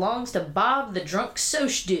Mustang that belongs to Bob the drunk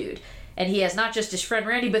Soc dude. And he has not just his friend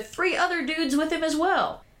Randy, but 3 other dudes with him as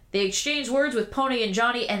well. They exchange words with Pony and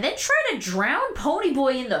Johnny, and then try to drown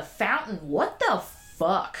Ponyboy in the fountain. What the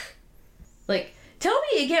fuck? Like, tell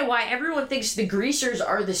me again why everyone thinks the greasers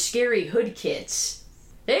are the scary hood kids.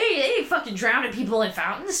 They ain't fucking drowning people in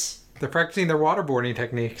fountains They're practicing their waterboarding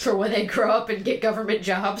techniques. for when they grow up and get government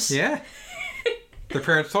jobs. Yeah. Their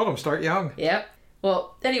parents told them, start young. Yep.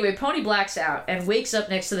 Well, anyway, Pony blacks out and wakes up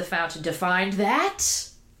next to the fountain to find that...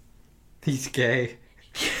 He's gay.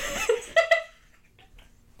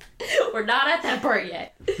 We're not at that part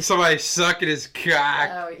yet. Somebody sucking his cock.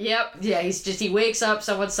 Oh, yep. Yeah, he wakes up,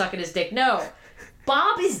 someone's sucking his dick. No.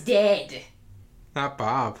 Bob is dead. Not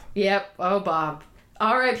Bob. Yep. Oh, Bob.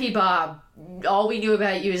 R.I.P. Bob. All we knew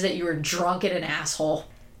about you is that you were drunk and an asshole.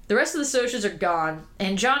 The rest of the Socias are gone,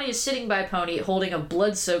 and Johnny is sitting by Pony holding a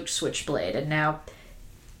blood-soaked switchblade. And now,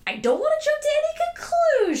 I don't want to jump to any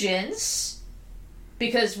conclusions,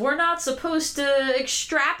 because we're not supposed to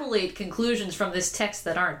extrapolate conclusions from this text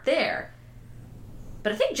that aren't there.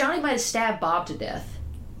 But I think Johnny might have stabbed Bob to death.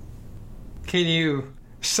 Can you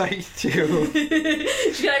cite to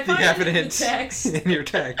Should I the find evidence it in the text? in your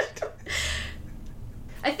text?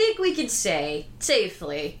 I think we can say,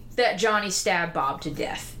 safely, that Johnny stabbed Bob to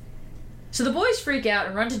death. So the boys freak out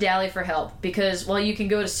and run to Dally for help, because while you can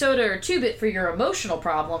go to Soda or Two-Bit for your emotional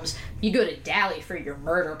problems, you go to Dally for your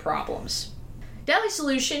murder problems. Dally's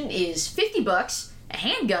solution is $50, a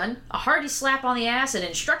handgun, a hearty slap on the ass, and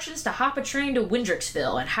instructions to hop a train to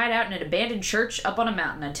Windrixville and hide out in an abandoned church up on a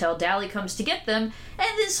mountain until Dally comes to get them,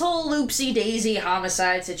 and this whole loopsy-daisy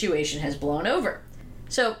homicide situation has blown over.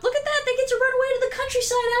 So, look at that, they get to run away to the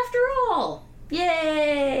countryside after all!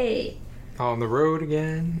 Yay! On the road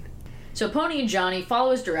again. So Pony and Johnny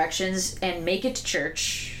follow his directions and make it to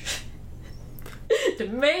church. To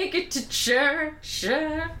make it to church,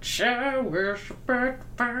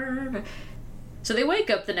 So they wake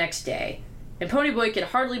up the next day, and Ponyboy can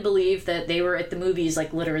hardly believe that they were at the movies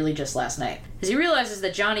like literally just last night. As he realizes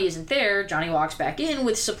that Johnny isn't there, Johnny walks back in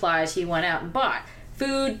with supplies he went out and bought.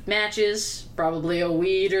 Food, matches, probably a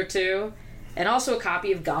weed or two, and also a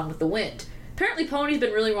copy of Gone with the Wind. Apparently Pony's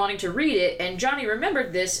been really wanting to read it, and Johnny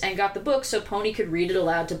remembered this and got the book so Pony could read it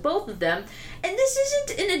aloud to both of them. And this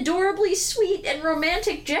isn't an adorably sweet and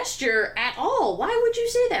romantic gesture at all. Why would you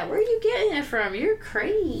say that? Where are you getting it from? You're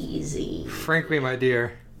crazy. Frankly, my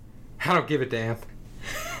dear, I don't give a damn.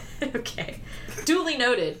 Okay. Duly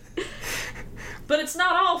noted. But it's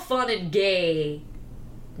not all fun and gay.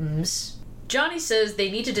 Johnny says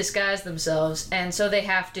they need to disguise themselves, and so they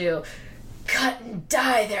have to cut and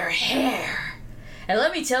dye their hair. And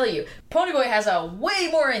let me tell you, Ponyboy has a way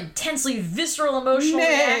more intensely visceral emotional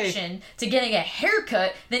reaction to getting a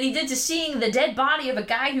haircut than he did to seeing the dead body of a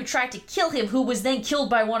guy who tried to kill him, who was then killed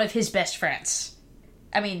by one of his best friends.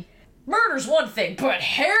 I mean, murder's one thing, but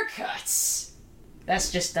haircuts!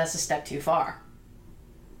 That's a step too far.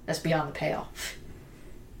 That's beyond the pale.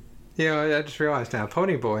 You know, I just realized now,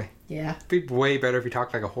 Ponyboy. Yeah. It'd be way better if he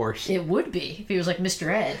talked like a horse. It would be, if he was like Mr.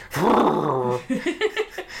 Ed.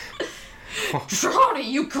 Johnny,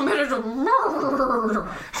 you committed a murder!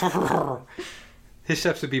 His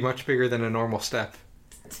steps would be much bigger than a normal step.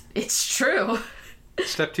 It's true.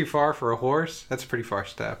 Step too far for a horse? That's a pretty far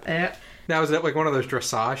step. Now, is that like one of those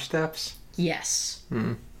dressage steps? Yes.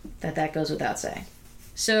 That goes without saying.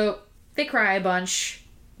 So, they cry a bunch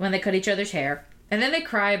when they cut each other's hair. And then they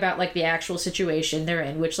cry about, like, the actual situation they're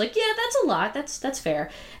in, which, like, yeah, that's a lot. That's fair.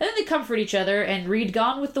 And then they comfort each other and read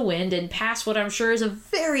Gone with the Wind and pass what I'm sure is a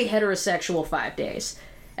very heterosexual 5 days.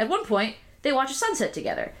 At one point, they watch a sunset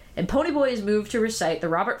together, and Ponyboy is moved to recite the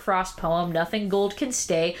Robert Frost poem, Nothing Gold Can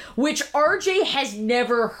Stay, which RJ has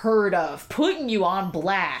never heard of. Putting you on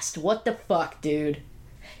blast. What the fuck, dude?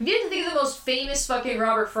 If you had to think of the most famous fucking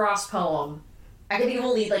Robert Frost poem, I can think of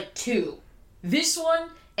only, like, 2. This one...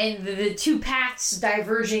 and the 2 paths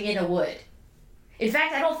diverging in a wood. In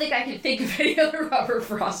fact, I don't think I can think of any other Robert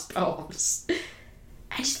Frost poems.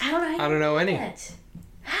 I don't know any.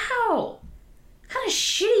 How? What kind of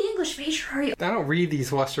shitty English major are you? I don't read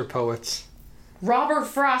these lesser poets. Robert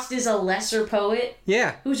Frost is a lesser poet?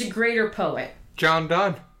 Yeah. Who's a greater poet? John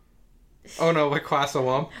Donne. Oh no, what class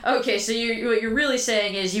alum? Okay, so what you're really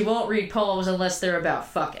saying is you won't read poems unless they're about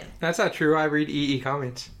fucking. That's not true. I read E.E.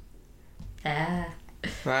 Cummings. Ah.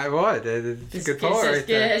 I would. It's a good poet right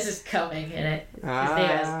there. This is coming in it. His name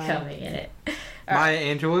has coming in it. Maya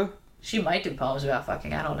Angelou? She might do poems about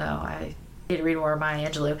fucking. I don't know. I need to read more of Maya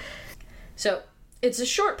Angelou. So, it's a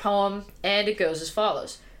short poem, and it goes as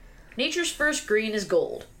follows. Nature's first green is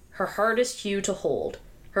gold, her hardest hue to hold.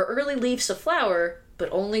 Her early leaf's a flower, but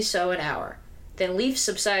only so an hour. Then leaf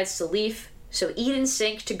subsides to leaf, so Eden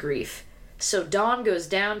sank to grief. So dawn goes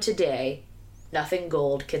down to day, nothing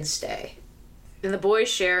gold can stay. And the boys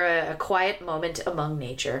share a quiet moment among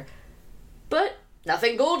nature. But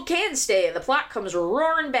nothing gold can stay, and the plot comes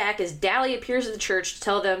roaring back as Dally appears at the church to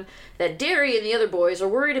tell them that Derry and the other boys are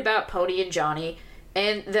worried about Pony and Johnny,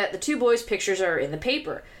 and that the two boys' pictures are in the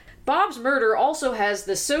paper. Bob's murder also has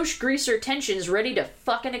the Soch greaser tensions ready to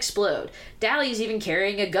fucking explode. Dally's even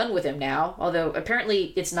carrying a gun with him now, although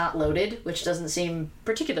apparently it's not loaded, which doesn't seem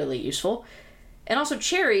particularly useful. And also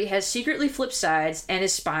Cherry has secretly flipped sides and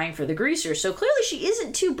is spying for the greaser, so clearly she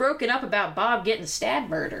isn't too broken up about Bob getting stab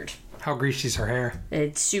murdered. How greasy's her hair?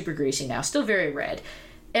 It's super greasy now, still very red.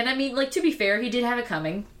 And I mean, like, to be fair, he did have it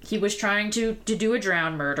coming. He was trying to do a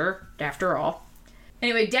drown murder, after all.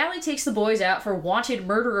 Anyway, Dally takes the boys out for wanted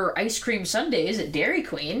murderer ice cream sundaes at Dairy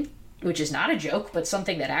Queen, which is not a joke, but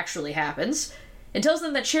something that actually happens, and tells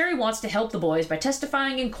them that Cherry wants to help the boys by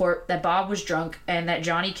testifying in court that Bob was drunk and that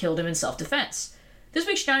Johnny killed him in self-defense. This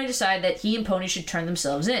makes Johnny decide that he and Pony should turn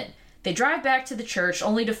themselves in. They drive back to the church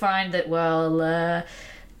only to find that, well, that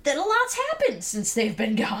a lot's happened since they've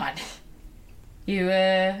been gone.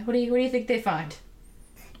 What do you think they find?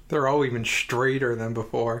 They're all even straighter than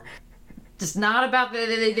before. It's not about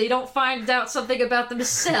they don't find out something about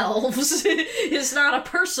themselves. It's not a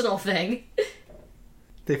personal thing.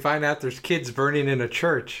 They find out there's kids burning in a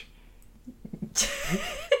church.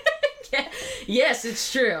 Yeah. Yes,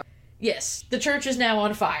 it's true. Yes, the church is now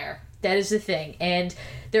on fire. That is the thing. And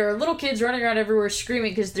there are little kids running around everywhere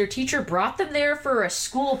screaming because their teacher brought them there for a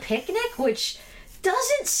school picnic, which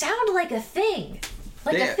doesn't sound like a thing.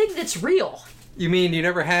 Like a thing that's real. You mean you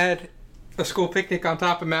never had a school picnic on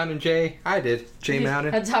top of Mountain J? I did. J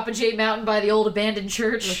Mountain. On top of J Mountain by the old abandoned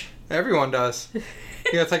church. Everyone does.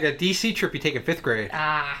 It's like a DC trip you take in 5th grade.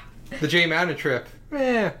 Ah. The J Mountain trip,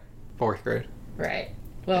 4th grade. Right.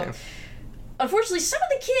 Well, unfortunately, some of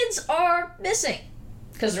the kids are missing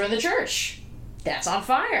because they're in the church. That's on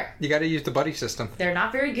fire. You gotta use the buddy system. They're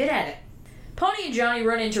not very good at it. Pony and Johnny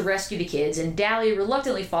run in to rescue the kids, and Dally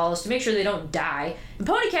reluctantly follows to make sure they don't die. And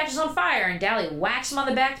Pony catches on fire, and Dally whacks him on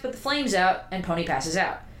the back to put the flames out, and Pony passes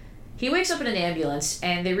out. He wakes up in an ambulance,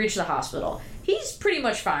 and they reach the hospital. He's pretty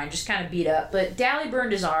much fine, just kind of beat up, but Dally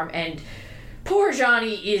burned his arm, and poor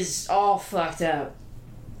Johnny is all fucked up.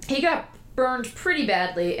 He got burned pretty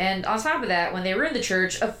badly, and on top of that, when they were in the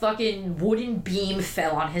church, a fucking wooden beam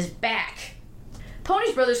fell on his back.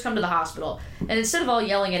 Pony's brothers come to the hospital, and instead of all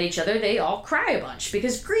yelling at each other, they all cry a bunch,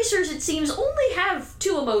 because greasers, it seems, only have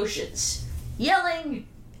two emotions: yelling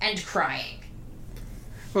and crying.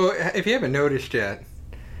 Well, if you haven't noticed yet,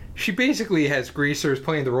 she basically has greasers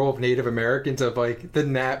playing the role of Native Americans, of like the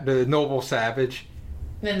noble savage.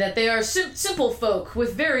 And that they are simple folk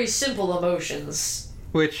with very simple emotions.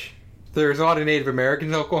 Which, there's a lot of Native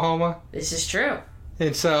Americans in Oklahoma. This is true.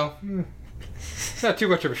 And so, not too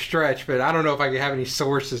much of a stretch, but I don't know if I can have any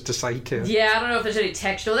sources to cite to. Yeah, I don't know if there's any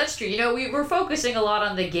textual. That's true. You know, we're focusing a lot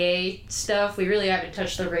on the gay stuff. We really haven't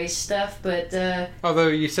touched the race stuff, but... Although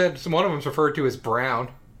you said one of them's referred to as brown.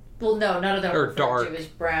 Well, no, none of them are referred dark. to as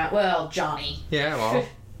brown. Well, Johnny. Yeah, well,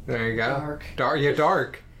 there you go. Dark. Yeah,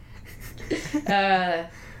 dark.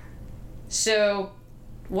 So,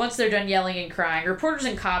 once they're done yelling and crying, reporters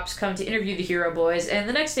and cops come to interview the hero boys, and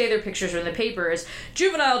the next day their pictures are in the paper as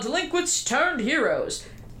juvenile delinquents turned heroes.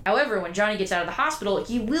 However, when Johnny gets out of the hospital,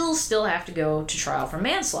 he will still have to go to trial for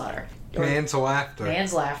manslaughter.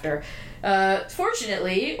 Manslaughter.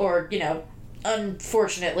 Fortunately, or,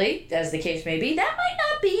 unfortunately, as the case may be, that might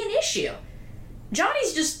not be an issue.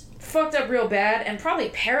 Johnny's just fucked up real bad and probably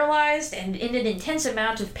paralyzed and in an intense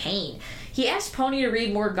amount of pain. He asks Pony to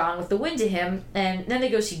read more Gone with the Wind to him, and then they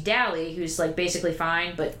go see Dally, who's like basically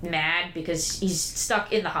fine but mad because he's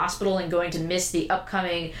stuck in the hospital and going to miss the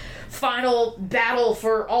upcoming final battle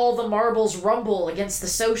for all the marbles rumble against the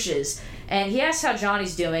Soches. And he asks how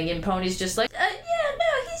Johnny's doing, and Pony's just like,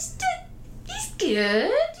 he's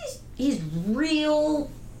good. He's real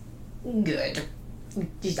good.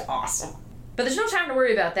 He's awesome. But there's no time to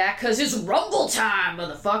worry about that, because it's rumble time,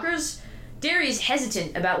 motherfuckers! Derry's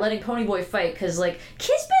hesitant about letting Ponyboy fight, because,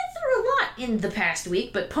 Kid's been through a lot in the past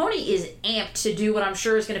week, but Pony is amped to do what I'm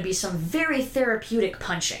sure is going to be some very therapeutic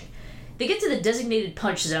punching. They get to the designated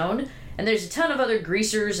punch zone, and there's a ton of other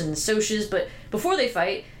greasers and Soches, but before they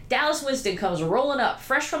fight, Dallas Winston comes rolling up,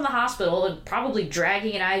 fresh from the hospital, and probably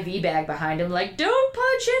dragging an IV bag behind him, like, "Don't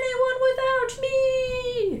punch anyone without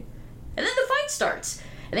me!" And then the fight starts,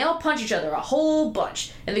 and they all punch each other a whole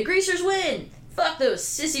bunch, and the greasers win! Fuck those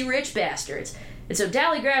sissy rich bastards. And so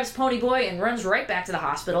Dally grabs Ponyboy and runs right back to the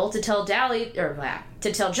hospital to tell Johnny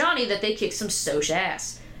that they kicked some Soch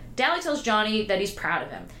ass. Dally tells Johnny that he's proud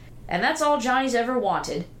of him. And that's all Johnny's ever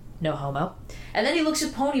wanted. No homo. And then he looks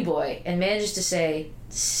at Ponyboy and manages to say,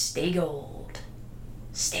 "Stay gold.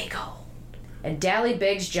 Stay gold." And Dally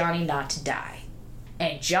begs Johnny not to die.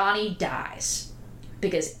 and Johnny dies.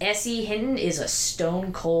 Because S.E. Hinton is a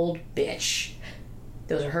stone cold bitch.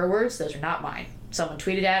 Those are her words, those are not mine. Someone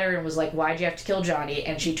tweeted at her and was like, why'd you have to kill Johnny?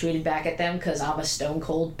 And she tweeted back at them, because I'm a stone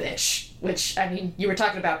cold bitch. Which, I mean, you were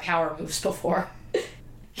talking about power moves before.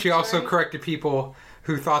 She also corrected people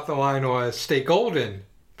who thought the line was, stay golden,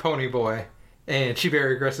 Pony Boy. And she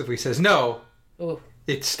very aggressively says, no, Ooh.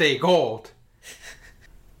 it's stay gold.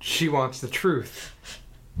 She wants the truth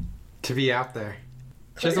to be out there.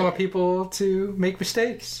 She doesn't want people to make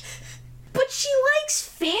mistakes. But she likes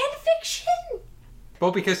fan fiction?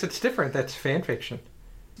 Well, because it's different. That's fan fiction.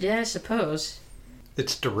 Yeah, I suppose.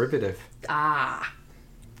 It's derivative. Ah.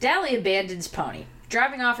 Dally abandons Pony,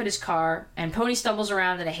 driving off in his car, and Pony stumbles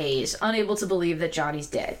around in a haze, unable to believe that Johnny's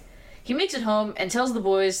dead. He makes it home and tells the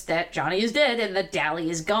boys that Johnny is dead and that Dally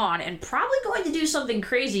is gone, and probably going to do something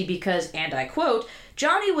crazy because, and I quote,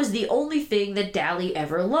 Johnny was the only thing that Dally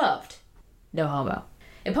ever loved. No homo.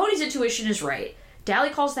 And Pony's intuition is right. Dally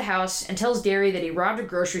calls the house and tells Derry that he robbed a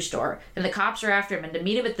grocery store, and the cops are after him and to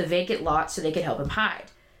meet him at the vacant lot so they can help him hide.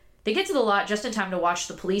 They get to the lot just in time to watch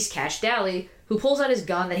the police catch Dally, who pulls out his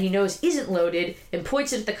gun that he knows isn't loaded and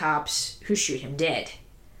points it at the cops, who shoot him dead.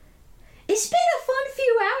 It's been a fun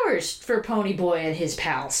few hours for Pony Boy and his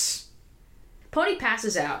pals. Pony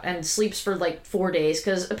passes out and sleeps for like 4 days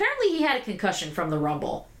because apparently he had a concussion from the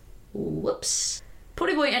rumble. Whoops.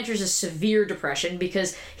 Pony Boy enters a severe depression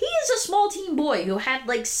because he is a small teen boy who had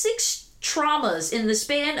like 6 traumas in the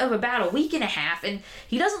span of about a week and a half, and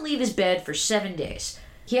he doesn't leave his bed for 7 days.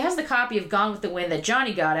 He has the copy of Gone with the Wind that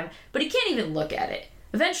Johnny got him, but he can't even look at it.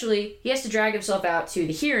 Eventually, he has to drag himself out to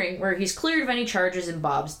the hearing where he's cleared of any charges in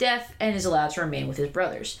Bob's death and is allowed to remain with his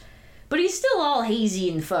brothers. But he's still all hazy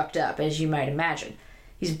and fucked up, as you might imagine.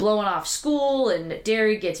 He's blowing off school, and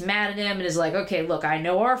Derry gets mad at him and is like, okay, look, I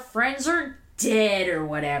know our friends are dead or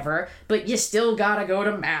whatever, but you still gotta go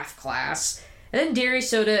to math class. And then Derry,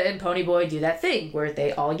 Soda, and Pony Boy do that thing where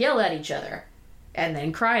they all yell at each other and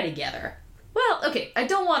then cry together. Well, okay, I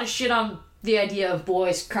don't want to shit on the idea of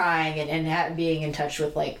boys crying and being in touch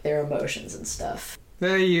with, like, their emotions and stuff.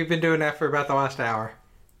 You've been doing that for about the last hour.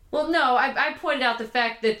 Well, no, I pointed out the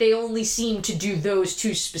fact that they only seem to do those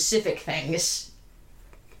 2 specific things.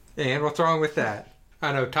 And what's wrong with that?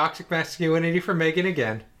 I know, toxic masculinity for Megan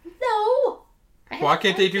again. No! Why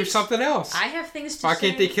can't they do something else? I have things to say. Why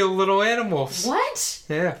can't they kill little animals? What?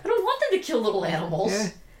 Yeah. I don't want them to kill little animals. Yeah.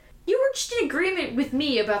 You were just in agreement with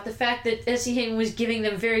me about the fact that S.E. Hinton was giving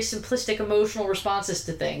them very simplistic emotional responses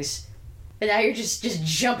to things. And now you're just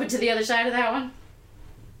jumping to the other side of that one?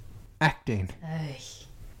 Acting. Ay.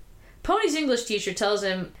 Pony's English teacher tells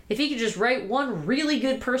him if he could just write one really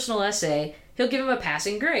good personal essay, he'll give him a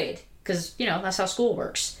passing grade. Because, you know, that's how school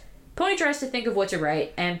works. Pony tries to think of what to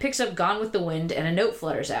write and picks up Gone with the Wind, and a note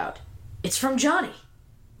flutters out. It's from Johnny.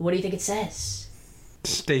 What do you think it says?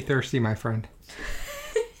 Stay thirsty, my friend.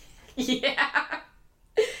 Yeah.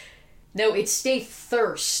 No, it's stay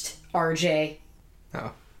thirst, RJ.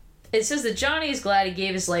 Oh. It says that Johnny is glad he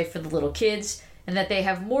gave his life for the little kids, and that they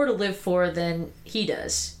have more to live for than he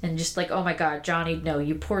does. And just like, oh my god, Johnny, no,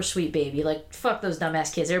 you poor sweet baby. Like, fuck those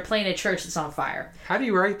dumbass kids. They're playing at church that's on fire. How do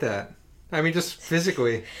you write that? I mean, just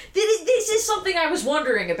physically. This is something I was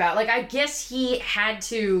wondering about. Like, I guess he had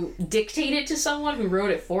to dictate it to someone who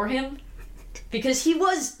wrote it for him. Because he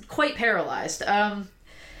was quite paralyzed.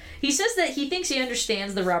 He says that he thinks he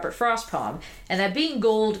understands the Robert Frost poem, and that being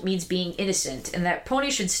gold means being innocent, and that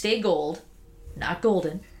Pony should stay gold, not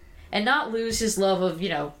golden, and not lose his love of, you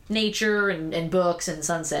know, nature and books and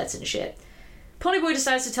sunsets and shit. Ponyboy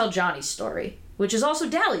decides to tell Johnny's story, which is also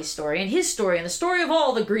Dally's story, and his story, and the story of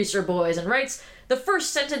all the Greaser boys, and writes the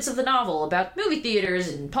first sentence of the novel about movie theaters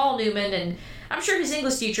and Paul Newman, and I'm sure his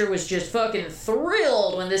English teacher was just fucking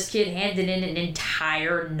thrilled when this kid handed in an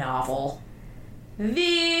entire novel.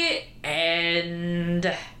 The end.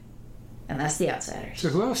 And that's The Outsiders. So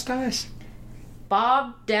who else dies?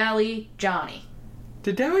 Bob, Dally, Johnny.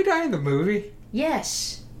 Did Dally die in the movie?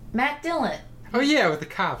 Yes. Matt Dillon. Oh yeah, with the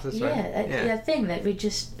cops, that's right. That thing that we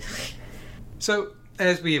just... So,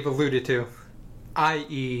 as we have alluded to,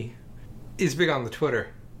 IE is big on the Twitter.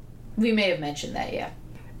 We may have mentioned that, yeah.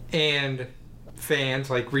 And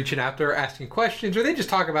fans, like, reaching out to her, asking questions, or they just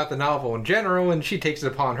talk about the novel in general, and she takes it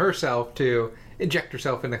upon herself to inject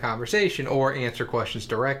herself in the conversation or answer questions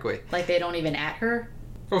directly. Like they don't even at her?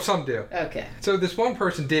 Well, some do. Okay. So this one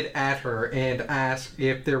person did at her and ask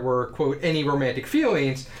if there were, quote, any romantic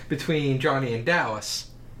feelings between Johnny and Dallas.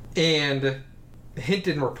 And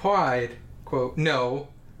Hinton replied, quote, no.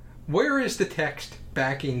 Where is the text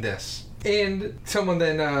backing this? And someone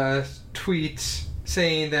then tweets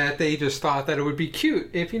saying that they just thought that it would be cute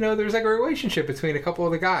if, there's like a relationship between a couple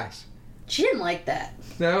of the guys. She didn't like that.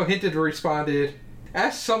 No, Hinton responded,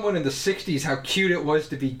 ask someone in the 60s how cute it was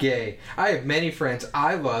to be gay. I have many friends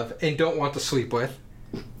I love and don't want to sleep with.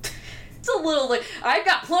 It's a little like, I've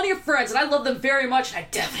got plenty of friends and I love them very much and I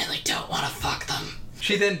definitely don't want to fuck them.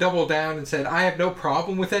 She then doubled down and said, I have no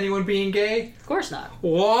problem with anyone being gay. Of course not.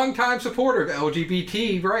 Longtime supporter of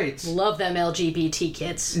LGBT rights. Love them LGBT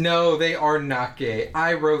kids. No, they are not gay.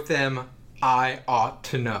 I wrote them, I ought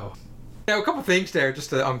to know. Now, a couple things there just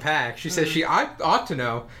to unpack. She says I ought to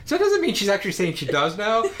know. So it doesn't mean she's actually saying she does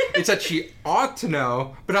know. It's that she ought to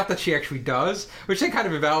know, but not that she actually does, which then kind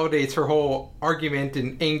of invalidates her whole argument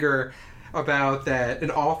and anger about that an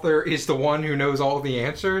author is the one who knows all the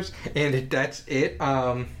answers, and that's it.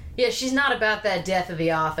 Yeah, she's not about that death of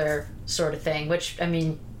the author sort of thing, which, I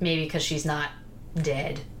mean, maybe because she's not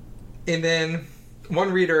dead. And then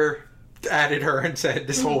one reader added her and said,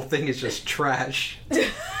 this whole thing is just trash.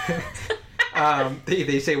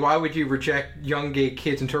 They say, why would you reject young gay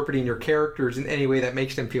kids interpreting your characters in any way that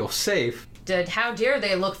makes them feel safe? How dare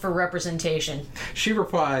they look for representation? She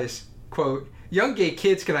replies, quote, young gay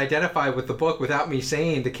kids can identify with the book without me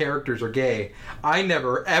saying the characters are gay. I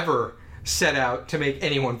never, ever set out to make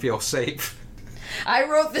anyone feel safe. I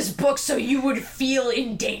wrote this book so you would feel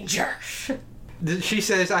in danger. She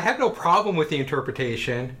says, I have no problem with the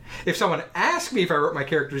interpretation. If someone asks me if I wrote my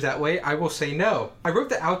characters that way, I will say no. I wrote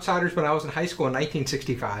The Outsiders when I was in high school in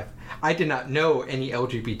 1965. I did not know any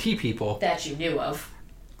LGBT people. That you knew of.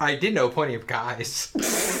 I did know plenty of guys.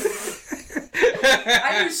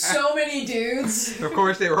 I knew so many dudes. Of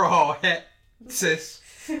course, they were all het, cis,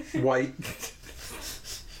 white.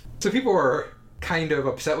 So people were kind of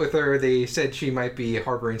upset with her. They said she might be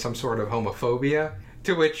harboring some sort of homophobia,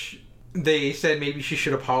 to which they said maybe she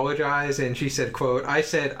should apologize, and she said, quote, I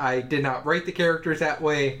said I did not write the characters that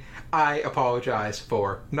way. I apologize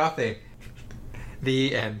for nothing.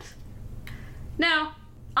 The end. Now,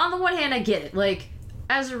 on the one hand, I get it. Like,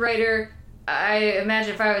 as a writer, I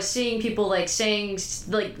imagine if I was seeing people, like, saying,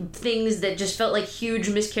 like, things that just felt like huge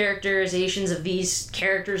mischaracterizations of these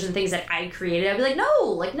characters and things that I created, I'd be like,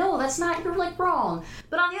 no, that's not, you're, like, wrong.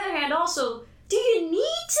 But on the other hand, also, do you need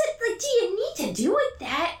to do it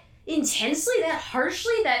that intensely, that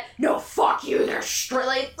harshly, that, no, fuck you, they're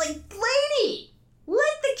straight, like, lady,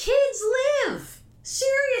 let the kids live.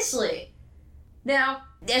 Seriously. Now,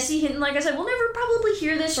 S.E. Hinton, like I said, will never probably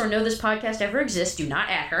hear this or know this podcast ever exists. Do not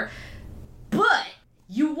at her. But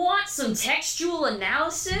you want some textual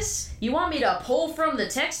analysis? You want me to pull from the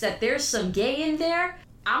text that there's some gay in there?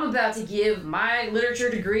 I'm about to give my literature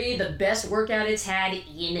degree the best workout it's had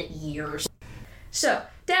in years. So,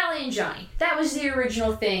 Dally and Johnny. That was the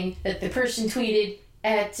original thing that the person tweeted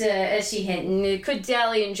at S.E. Hinton. Could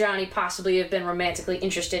Dally and Johnny possibly have been romantically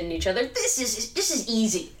interested in each other? This is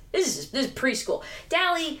easy. This is preschool.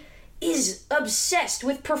 Dally is obsessed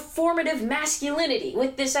with performative masculinity,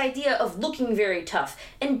 with this idea of looking very tough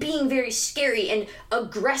and being very scary and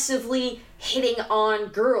aggressively hitting on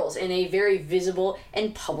girls in a very visible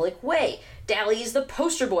and public way. Dally is the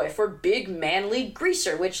poster boy for big manly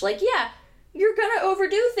greaser, which, like, yeah, you're gonna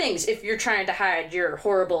overdo things if you're trying to hide your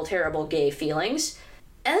horrible, terrible gay feelings.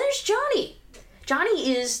 And there's Johnny.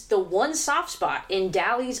 Johnny is the one soft spot in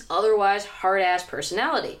Dally's otherwise hard-ass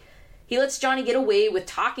personality. He lets Johnny get away with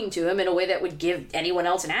talking to him in a way that would give anyone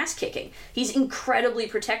else an ass-kicking. He's incredibly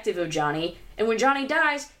protective of Johnny, and when Johnny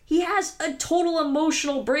dies, he has a total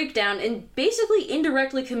emotional breakdown and basically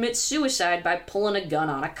indirectly commits suicide by pulling a gun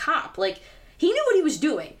on a cop. Like, he knew what he was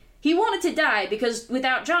doing. He wanted to die because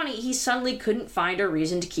without Johnny, he suddenly couldn't find a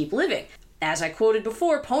reason to keep living. As I quoted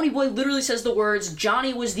before, Ponyboy literally says the words,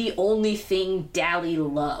 Johnny was the only thing Dally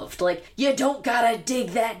loved. Like, you don't gotta dig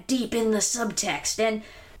that deep in the subtext. And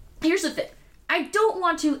here's the thing. I don't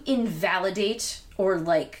want to invalidate or,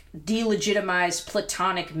 like, delegitimize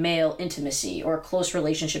platonic male intimacy or close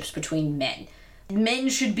relationships between men. Men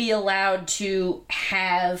should be allowed to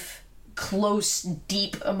have close,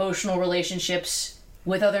 deep emotional relationships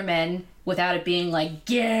with other men without it being, like,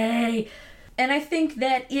 gay. And I think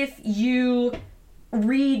that if you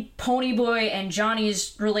read Ponyboy and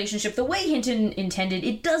Johnny's relationship the way Hinton intended,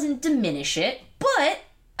 it doesn't diminish it. But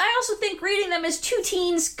I also think reading them as two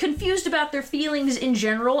teens confused about their feelings in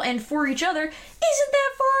general and for each other isn't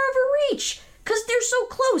that far of a reach. Because they're so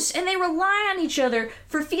close and they rely on each other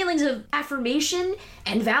for feelings of affirmation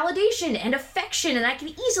and validation and affection. And I can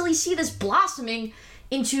easily see this blossoming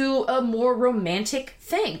into a more romantic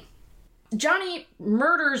thing. Johnny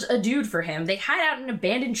murders a dude for him. They hide out in an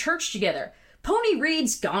abandoned church together. Pony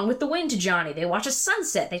reads Gone with the Wind to Johnny. They watch a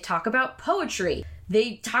sunset. They talk about poetry.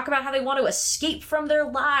 They talk about how they want to escape from their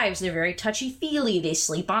lives. They're very touchy-feely. They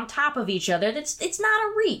sleep on top of each other. It's not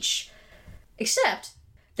a reach. Except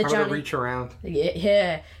that How to Johnny... reach around.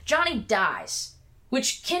 Yeah. Johnny dies,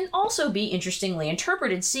 which can also be interestingly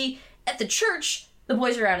interpreted. See, at the church, the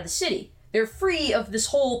boys are out of the city. They're free of this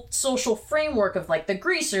whole social framework of, like, the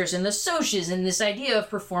greasers and the socias and this idea of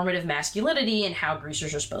performative masculinity and how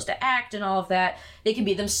greasers are supposed to act and all of that. They can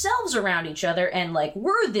be themselves around each other, and, like,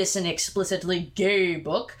 were this an explicitly gay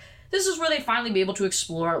book, this is where they'd finally be able to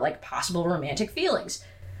explore, like, possible romantic feelings.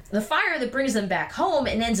 The fire that brings them back home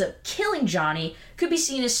and ends up killing Johnny could be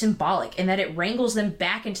seen as symbolic, in that it wrangles them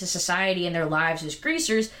back into society and their lives as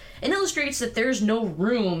greasers, and illustrates that there's no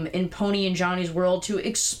room in Pony and Johnny's world to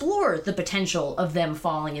explore the potential of them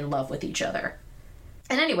falling in love with each other.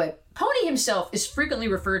 And anyway, Pony himself is frequently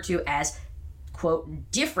referred to as,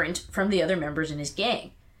 quote, different from the other members in his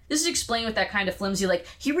gang. This is explained with that kind of flimsy, like,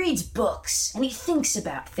 he reads books and he thinks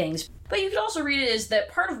about things. But you could also read it as that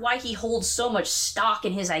part of why he holds so much stock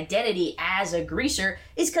in his identity as a greaser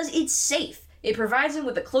is because it's safe. It provides him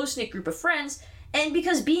with a close-knit group of friends, and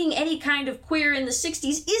because being any kind of queer in the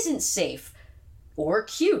 60s isn't safe. Or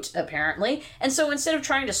cute, apparently. And so instead of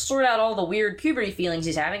trying to sort out all the weird puberty feelings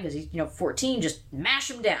he's having, because he's, 14, just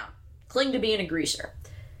mash him down. Cling to being a greaser.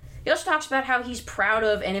 He also talks about how he's proud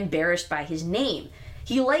of and embarrassed by his name.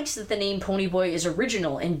 He likes that the name Ponyboy is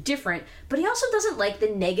original and different, but he also doesn't like the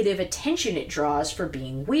negative attention it draws for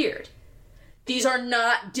being weird. These are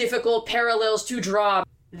not difficult parallels to draw,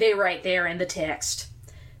 they write there in the text.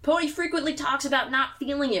 Pony frequently talks about not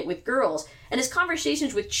feeling it with girls, and his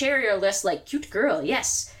conversations with Cherry are less like, cute girl,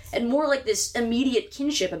 yes, and more like this immediate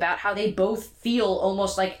kinship about how they both feel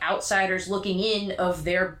almost like outsiders looking in of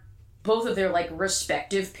both of their, like,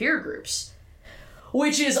 respective peer groups.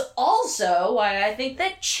 Which is also why I think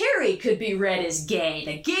that Cherry could be read as gay.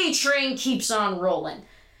 The gay train keeps on rolling.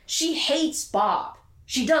 She hates Bob.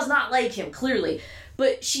 She does not like him, clearly,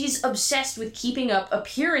 but she's obsessed with keeping up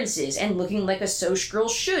appearances and looking like a Soch girl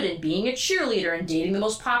should and being a cheerleader and dating the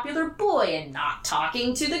most popular boy and not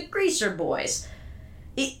talking to the greaser boys.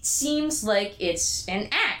 It seems like it's an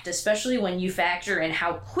act, especially when you factor in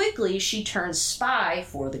how quickly she turns spy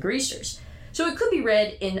for the greasers. So it could be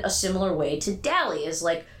read in a similar way to Dally, as,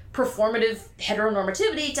 like, performative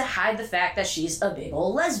heteronormativity to hide the fact that she's a big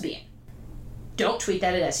ol' lesbian. Don't tweet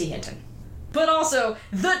that at Essie Hinton. But also,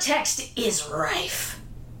 the text is rife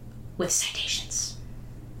with citations.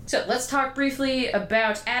 So let's talk briefly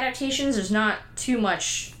about adaptations. There's not too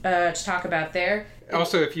much to talk about there.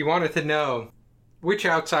 Also, if you wanted to know which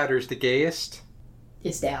outsider's the gayest,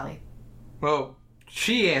 It's Dally. well,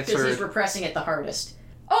 she Because he's answered. repressing it the hardest.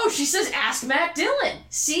 Oh, she says, ask Matt Dillon.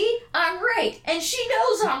 See? I'm right. And she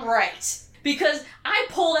knows I'm right. Because I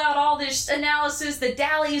pulled out all this analysis that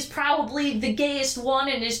Dally is probably the gayest one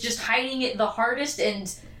and is just hiding it the hardest,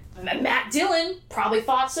 and Matt Dillon probably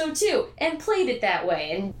thought so too, and played it that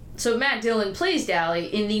way. And so Matt Dillon plays Dally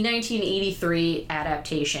in the 1983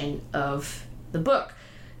 adaptation of the book,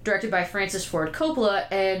 directed by Francis Ford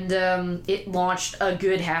Coppola, and it launched a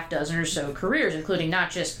good half dozen or so careers, including not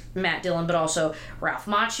just Matt Dillon, but also Ralph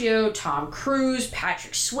Macchio, Tom Cruise,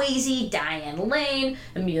 Patrick Swayze, Diane Lane,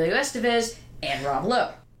 Emilio Estevez, and Rob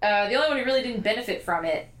Lowe. The only one who really didn't benefit from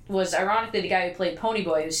it was, ironically, the guy who played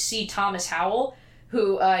Ponyboy, who's C. Thomas Howell,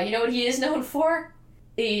 who, you know what he is known for?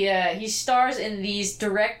 He stars in these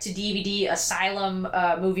direct-to-DVD Asylum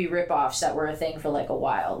movie ripoffs that were a thing for, like, a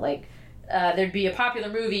while. Like, there'd be a popular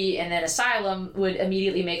movie, and then Asylum would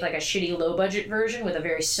immediately make, like, a shitty low-budget version with a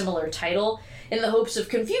very similar title in the hopes of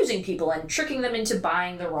confusing people and tricking them into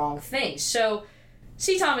buying the wrong thing. So,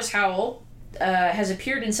 C. Thomas Howell has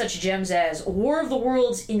appeared in such gems as War of the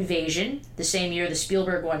Worlds Invasion, the same year the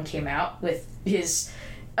Spielberg one came out, with his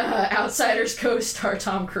Outsiders co-star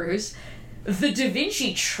Tom Cruise, The Da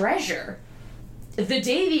Vinci Treasure, The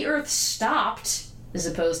Day the Earth Stopped, as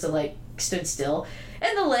opposed to, like, stood still,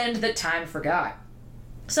 and The Land That Time Forgot.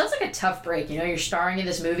 Sounds like a tough break, you know, you're starring in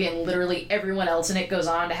this movie and literally everyone else in it goes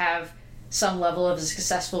on to have some level of a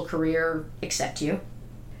successful career except you.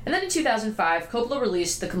 And then in 2005, Coppola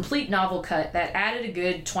released the complete novel cut that added a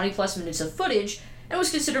good 20-plus minutes of footage and was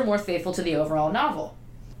considered more faithful to the overall novel.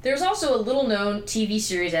 There's also a little-known TV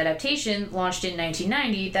series adaptation launched in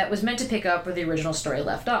 1990 that was meant to pick up where the original story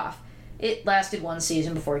left off. It lasted one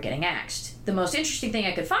season before getting axed. The most interesting thing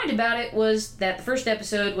I could find about it was that the first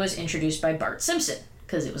episode was introduced by Bart Simpson,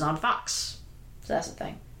 because it was on Fox. So that's the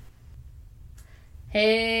thing.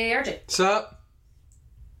 Hey, RJ. What's up?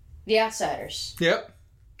 The Outsiders. Yep.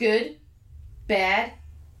 Good, bad,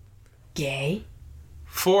 gay.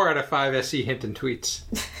 4 out of 5 S.E. Hinton tweets.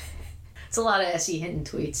 It's a lot of S.E. Hinton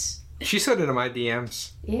tweets. She slid into my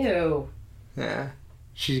DMs. Ew. Yeah.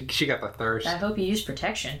 She got the thirst. I hope you use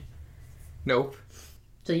protection. Nope.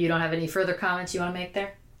 So you don't have any further comments you want to make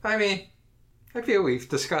there? I mean, I feel we've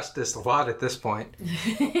discussed this a lot at this point.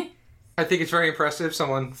 I think it's very impressive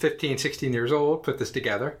someone 15, 16 years old put this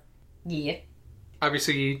together. Yeah.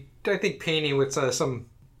 Obviously, I think painting with some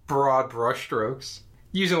broad brushstrokes,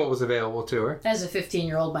 using what was available to her. As a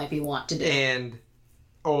 15-year-old might be want to do. And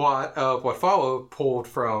a lot of what followed pulled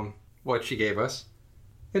from what she gave us.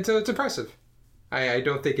 And so it's impressive. I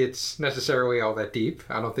don't think it's necessarily all that deep.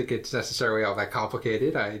 I don't think it's necessarily all that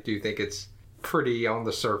complicated. I do think it's pretty on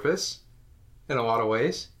the surface in a lot of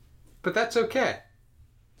ways. But that's okay.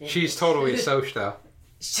 She's totally a soch, though.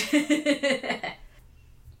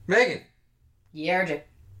 Megan. Yeah, RJ.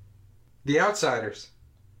 The Outsiders.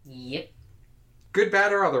 Yep. Good,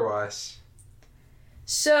 bad, or otherwise.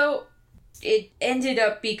 So, it ended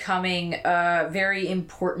up becoming very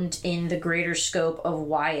important in the greater scope of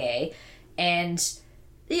YA. And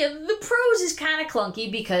the prose is kind of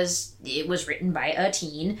clunky because it was written by a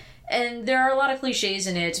teen. And there are a lot of cliches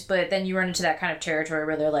in it, but then you run into that kind of territory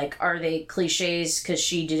where they're like, are they cliches because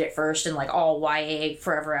she did it first and like all YA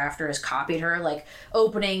forever after has copied her? Like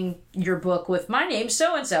opening your book with, my name's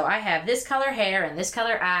so-and-so, I have this color hair and this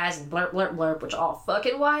color eyes and blurp, blurp, blurp, which all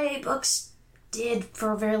fucking YA books did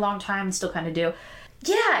for a very long time and still kind of do.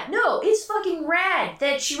 Yeah, no, it's fucking rad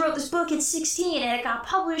that she wrote this book at 16 and it got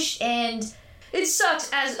published, and it sucks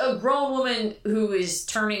as a grown woman who is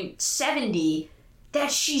turning 70 that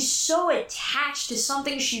she's so attached to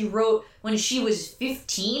something she wrote when she was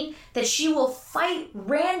 15 that she will fight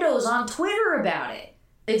randos on Twitter about it.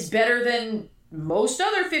 It's better than most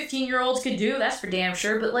other 15-year-olds could do, that's for damn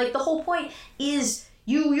sure, but like the whole point is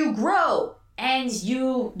you grow and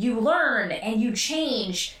you learn and you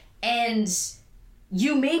change, and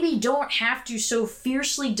you maybe don't have to so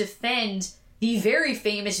fiercely defend the very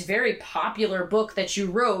famous, very popular book that you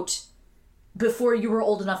wrote before you were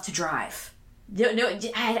old enough to drive. No,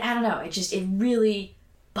 I don't know. It really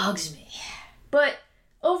bugs me. But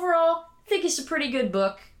overall, I think it's a pretty good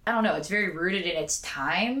book. I don't know. It's very rooted in its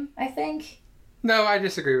time, I think. No, I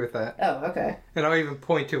disagree with that. Oh, okay. And I'll even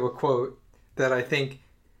point to a quote that I think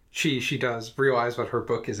she does realize what her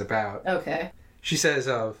book is about. Okay. She says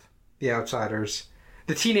of The Outsiders,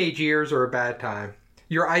 "The teenage years are a bad time.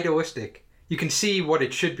 You're idealistic. You can see what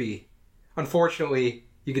it should be. Unfortunately,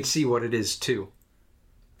 you can see what it is too."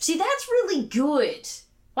 See, that's really good.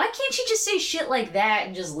 Why can't she just say shit like that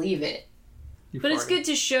and just leave it? But it's good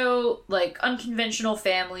to show, like, unconventional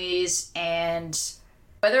families and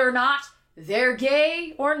whether or not they're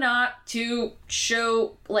gay or not, to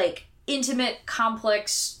show, like, intimate,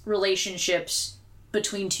 complex relationships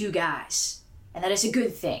between two guys. And that is a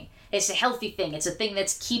good thing. It's a healthy thing. It's a thing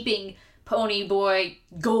that's keeping Ponyboy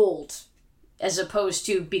gold as opposed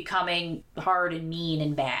to becoming hard and mean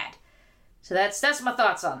and bad. So that's my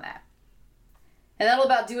thoughts on that. And that'll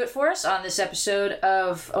about do it for us on this episode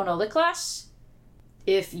of Oh No Lit Class.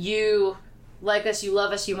 If you like us, you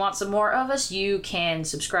love us, you want some more of us, you can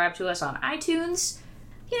subscribe to us on iTunes.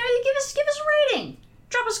 You know, give us a rating.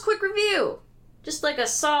 Drop us a quick review. Just like a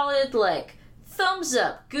solid, like, thumbs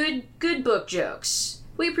up. Good book jokes.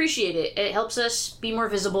 We appreciate it. It helps us be more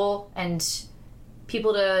visible and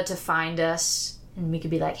people to find us. And we could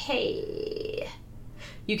be like, hey.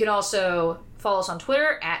 You can also follow us on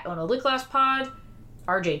Twitter at OhNoLitClassPod.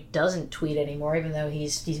 RJ doesn't tweet anymore, even though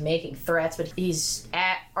he's making threats, but he's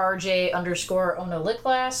at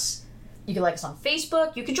RJ_OhNoLitClass. You can like us on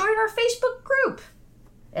Facebook. You can join our Facebook group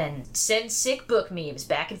and send sick book memes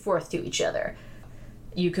back and forth to each other.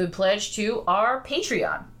 You could pledge to our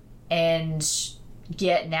Patreon and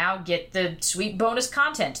get the sweet bonus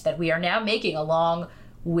content that we are now making, along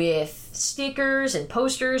with stickers and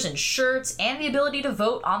posters and shirts and the ability to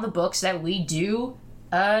vote on the books that we do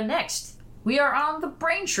next. We are on the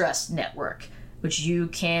Brain Trust Network, which you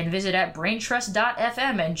can visit at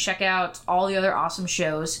braintrust.fm and check out all the other awesome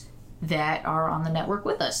shows that are on the network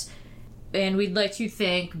with us. And we'd like to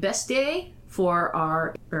thank Best Day for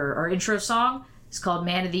our intro song. It's called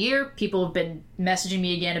Man of the Year. People have been messaging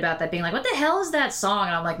me again about that, being like, what the hell is that song?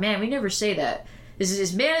 And I'm like, man, we never say that. This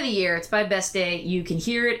is Man of the Year. It's by Best Day. You can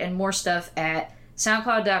hear it and more stuff at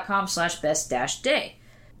soundcloud.com/best-day.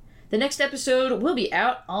 The next episode will be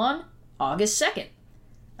out on August 2nd.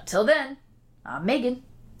 Until then, I'm Megan.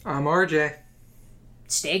 I'm RJ.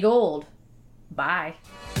 Stay gold. Bye.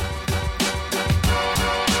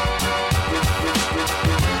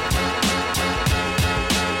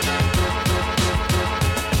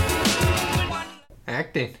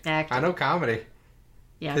 Acting. I know comedy.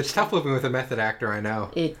 Yeah. It's tough living with a method actor, I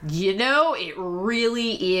know. It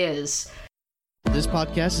really is. This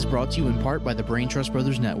podcast is brought to you in part by the Brain Trust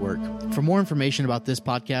Brothers Network. For more information about this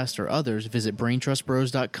podcast or others, visit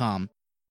braintrustbros.com.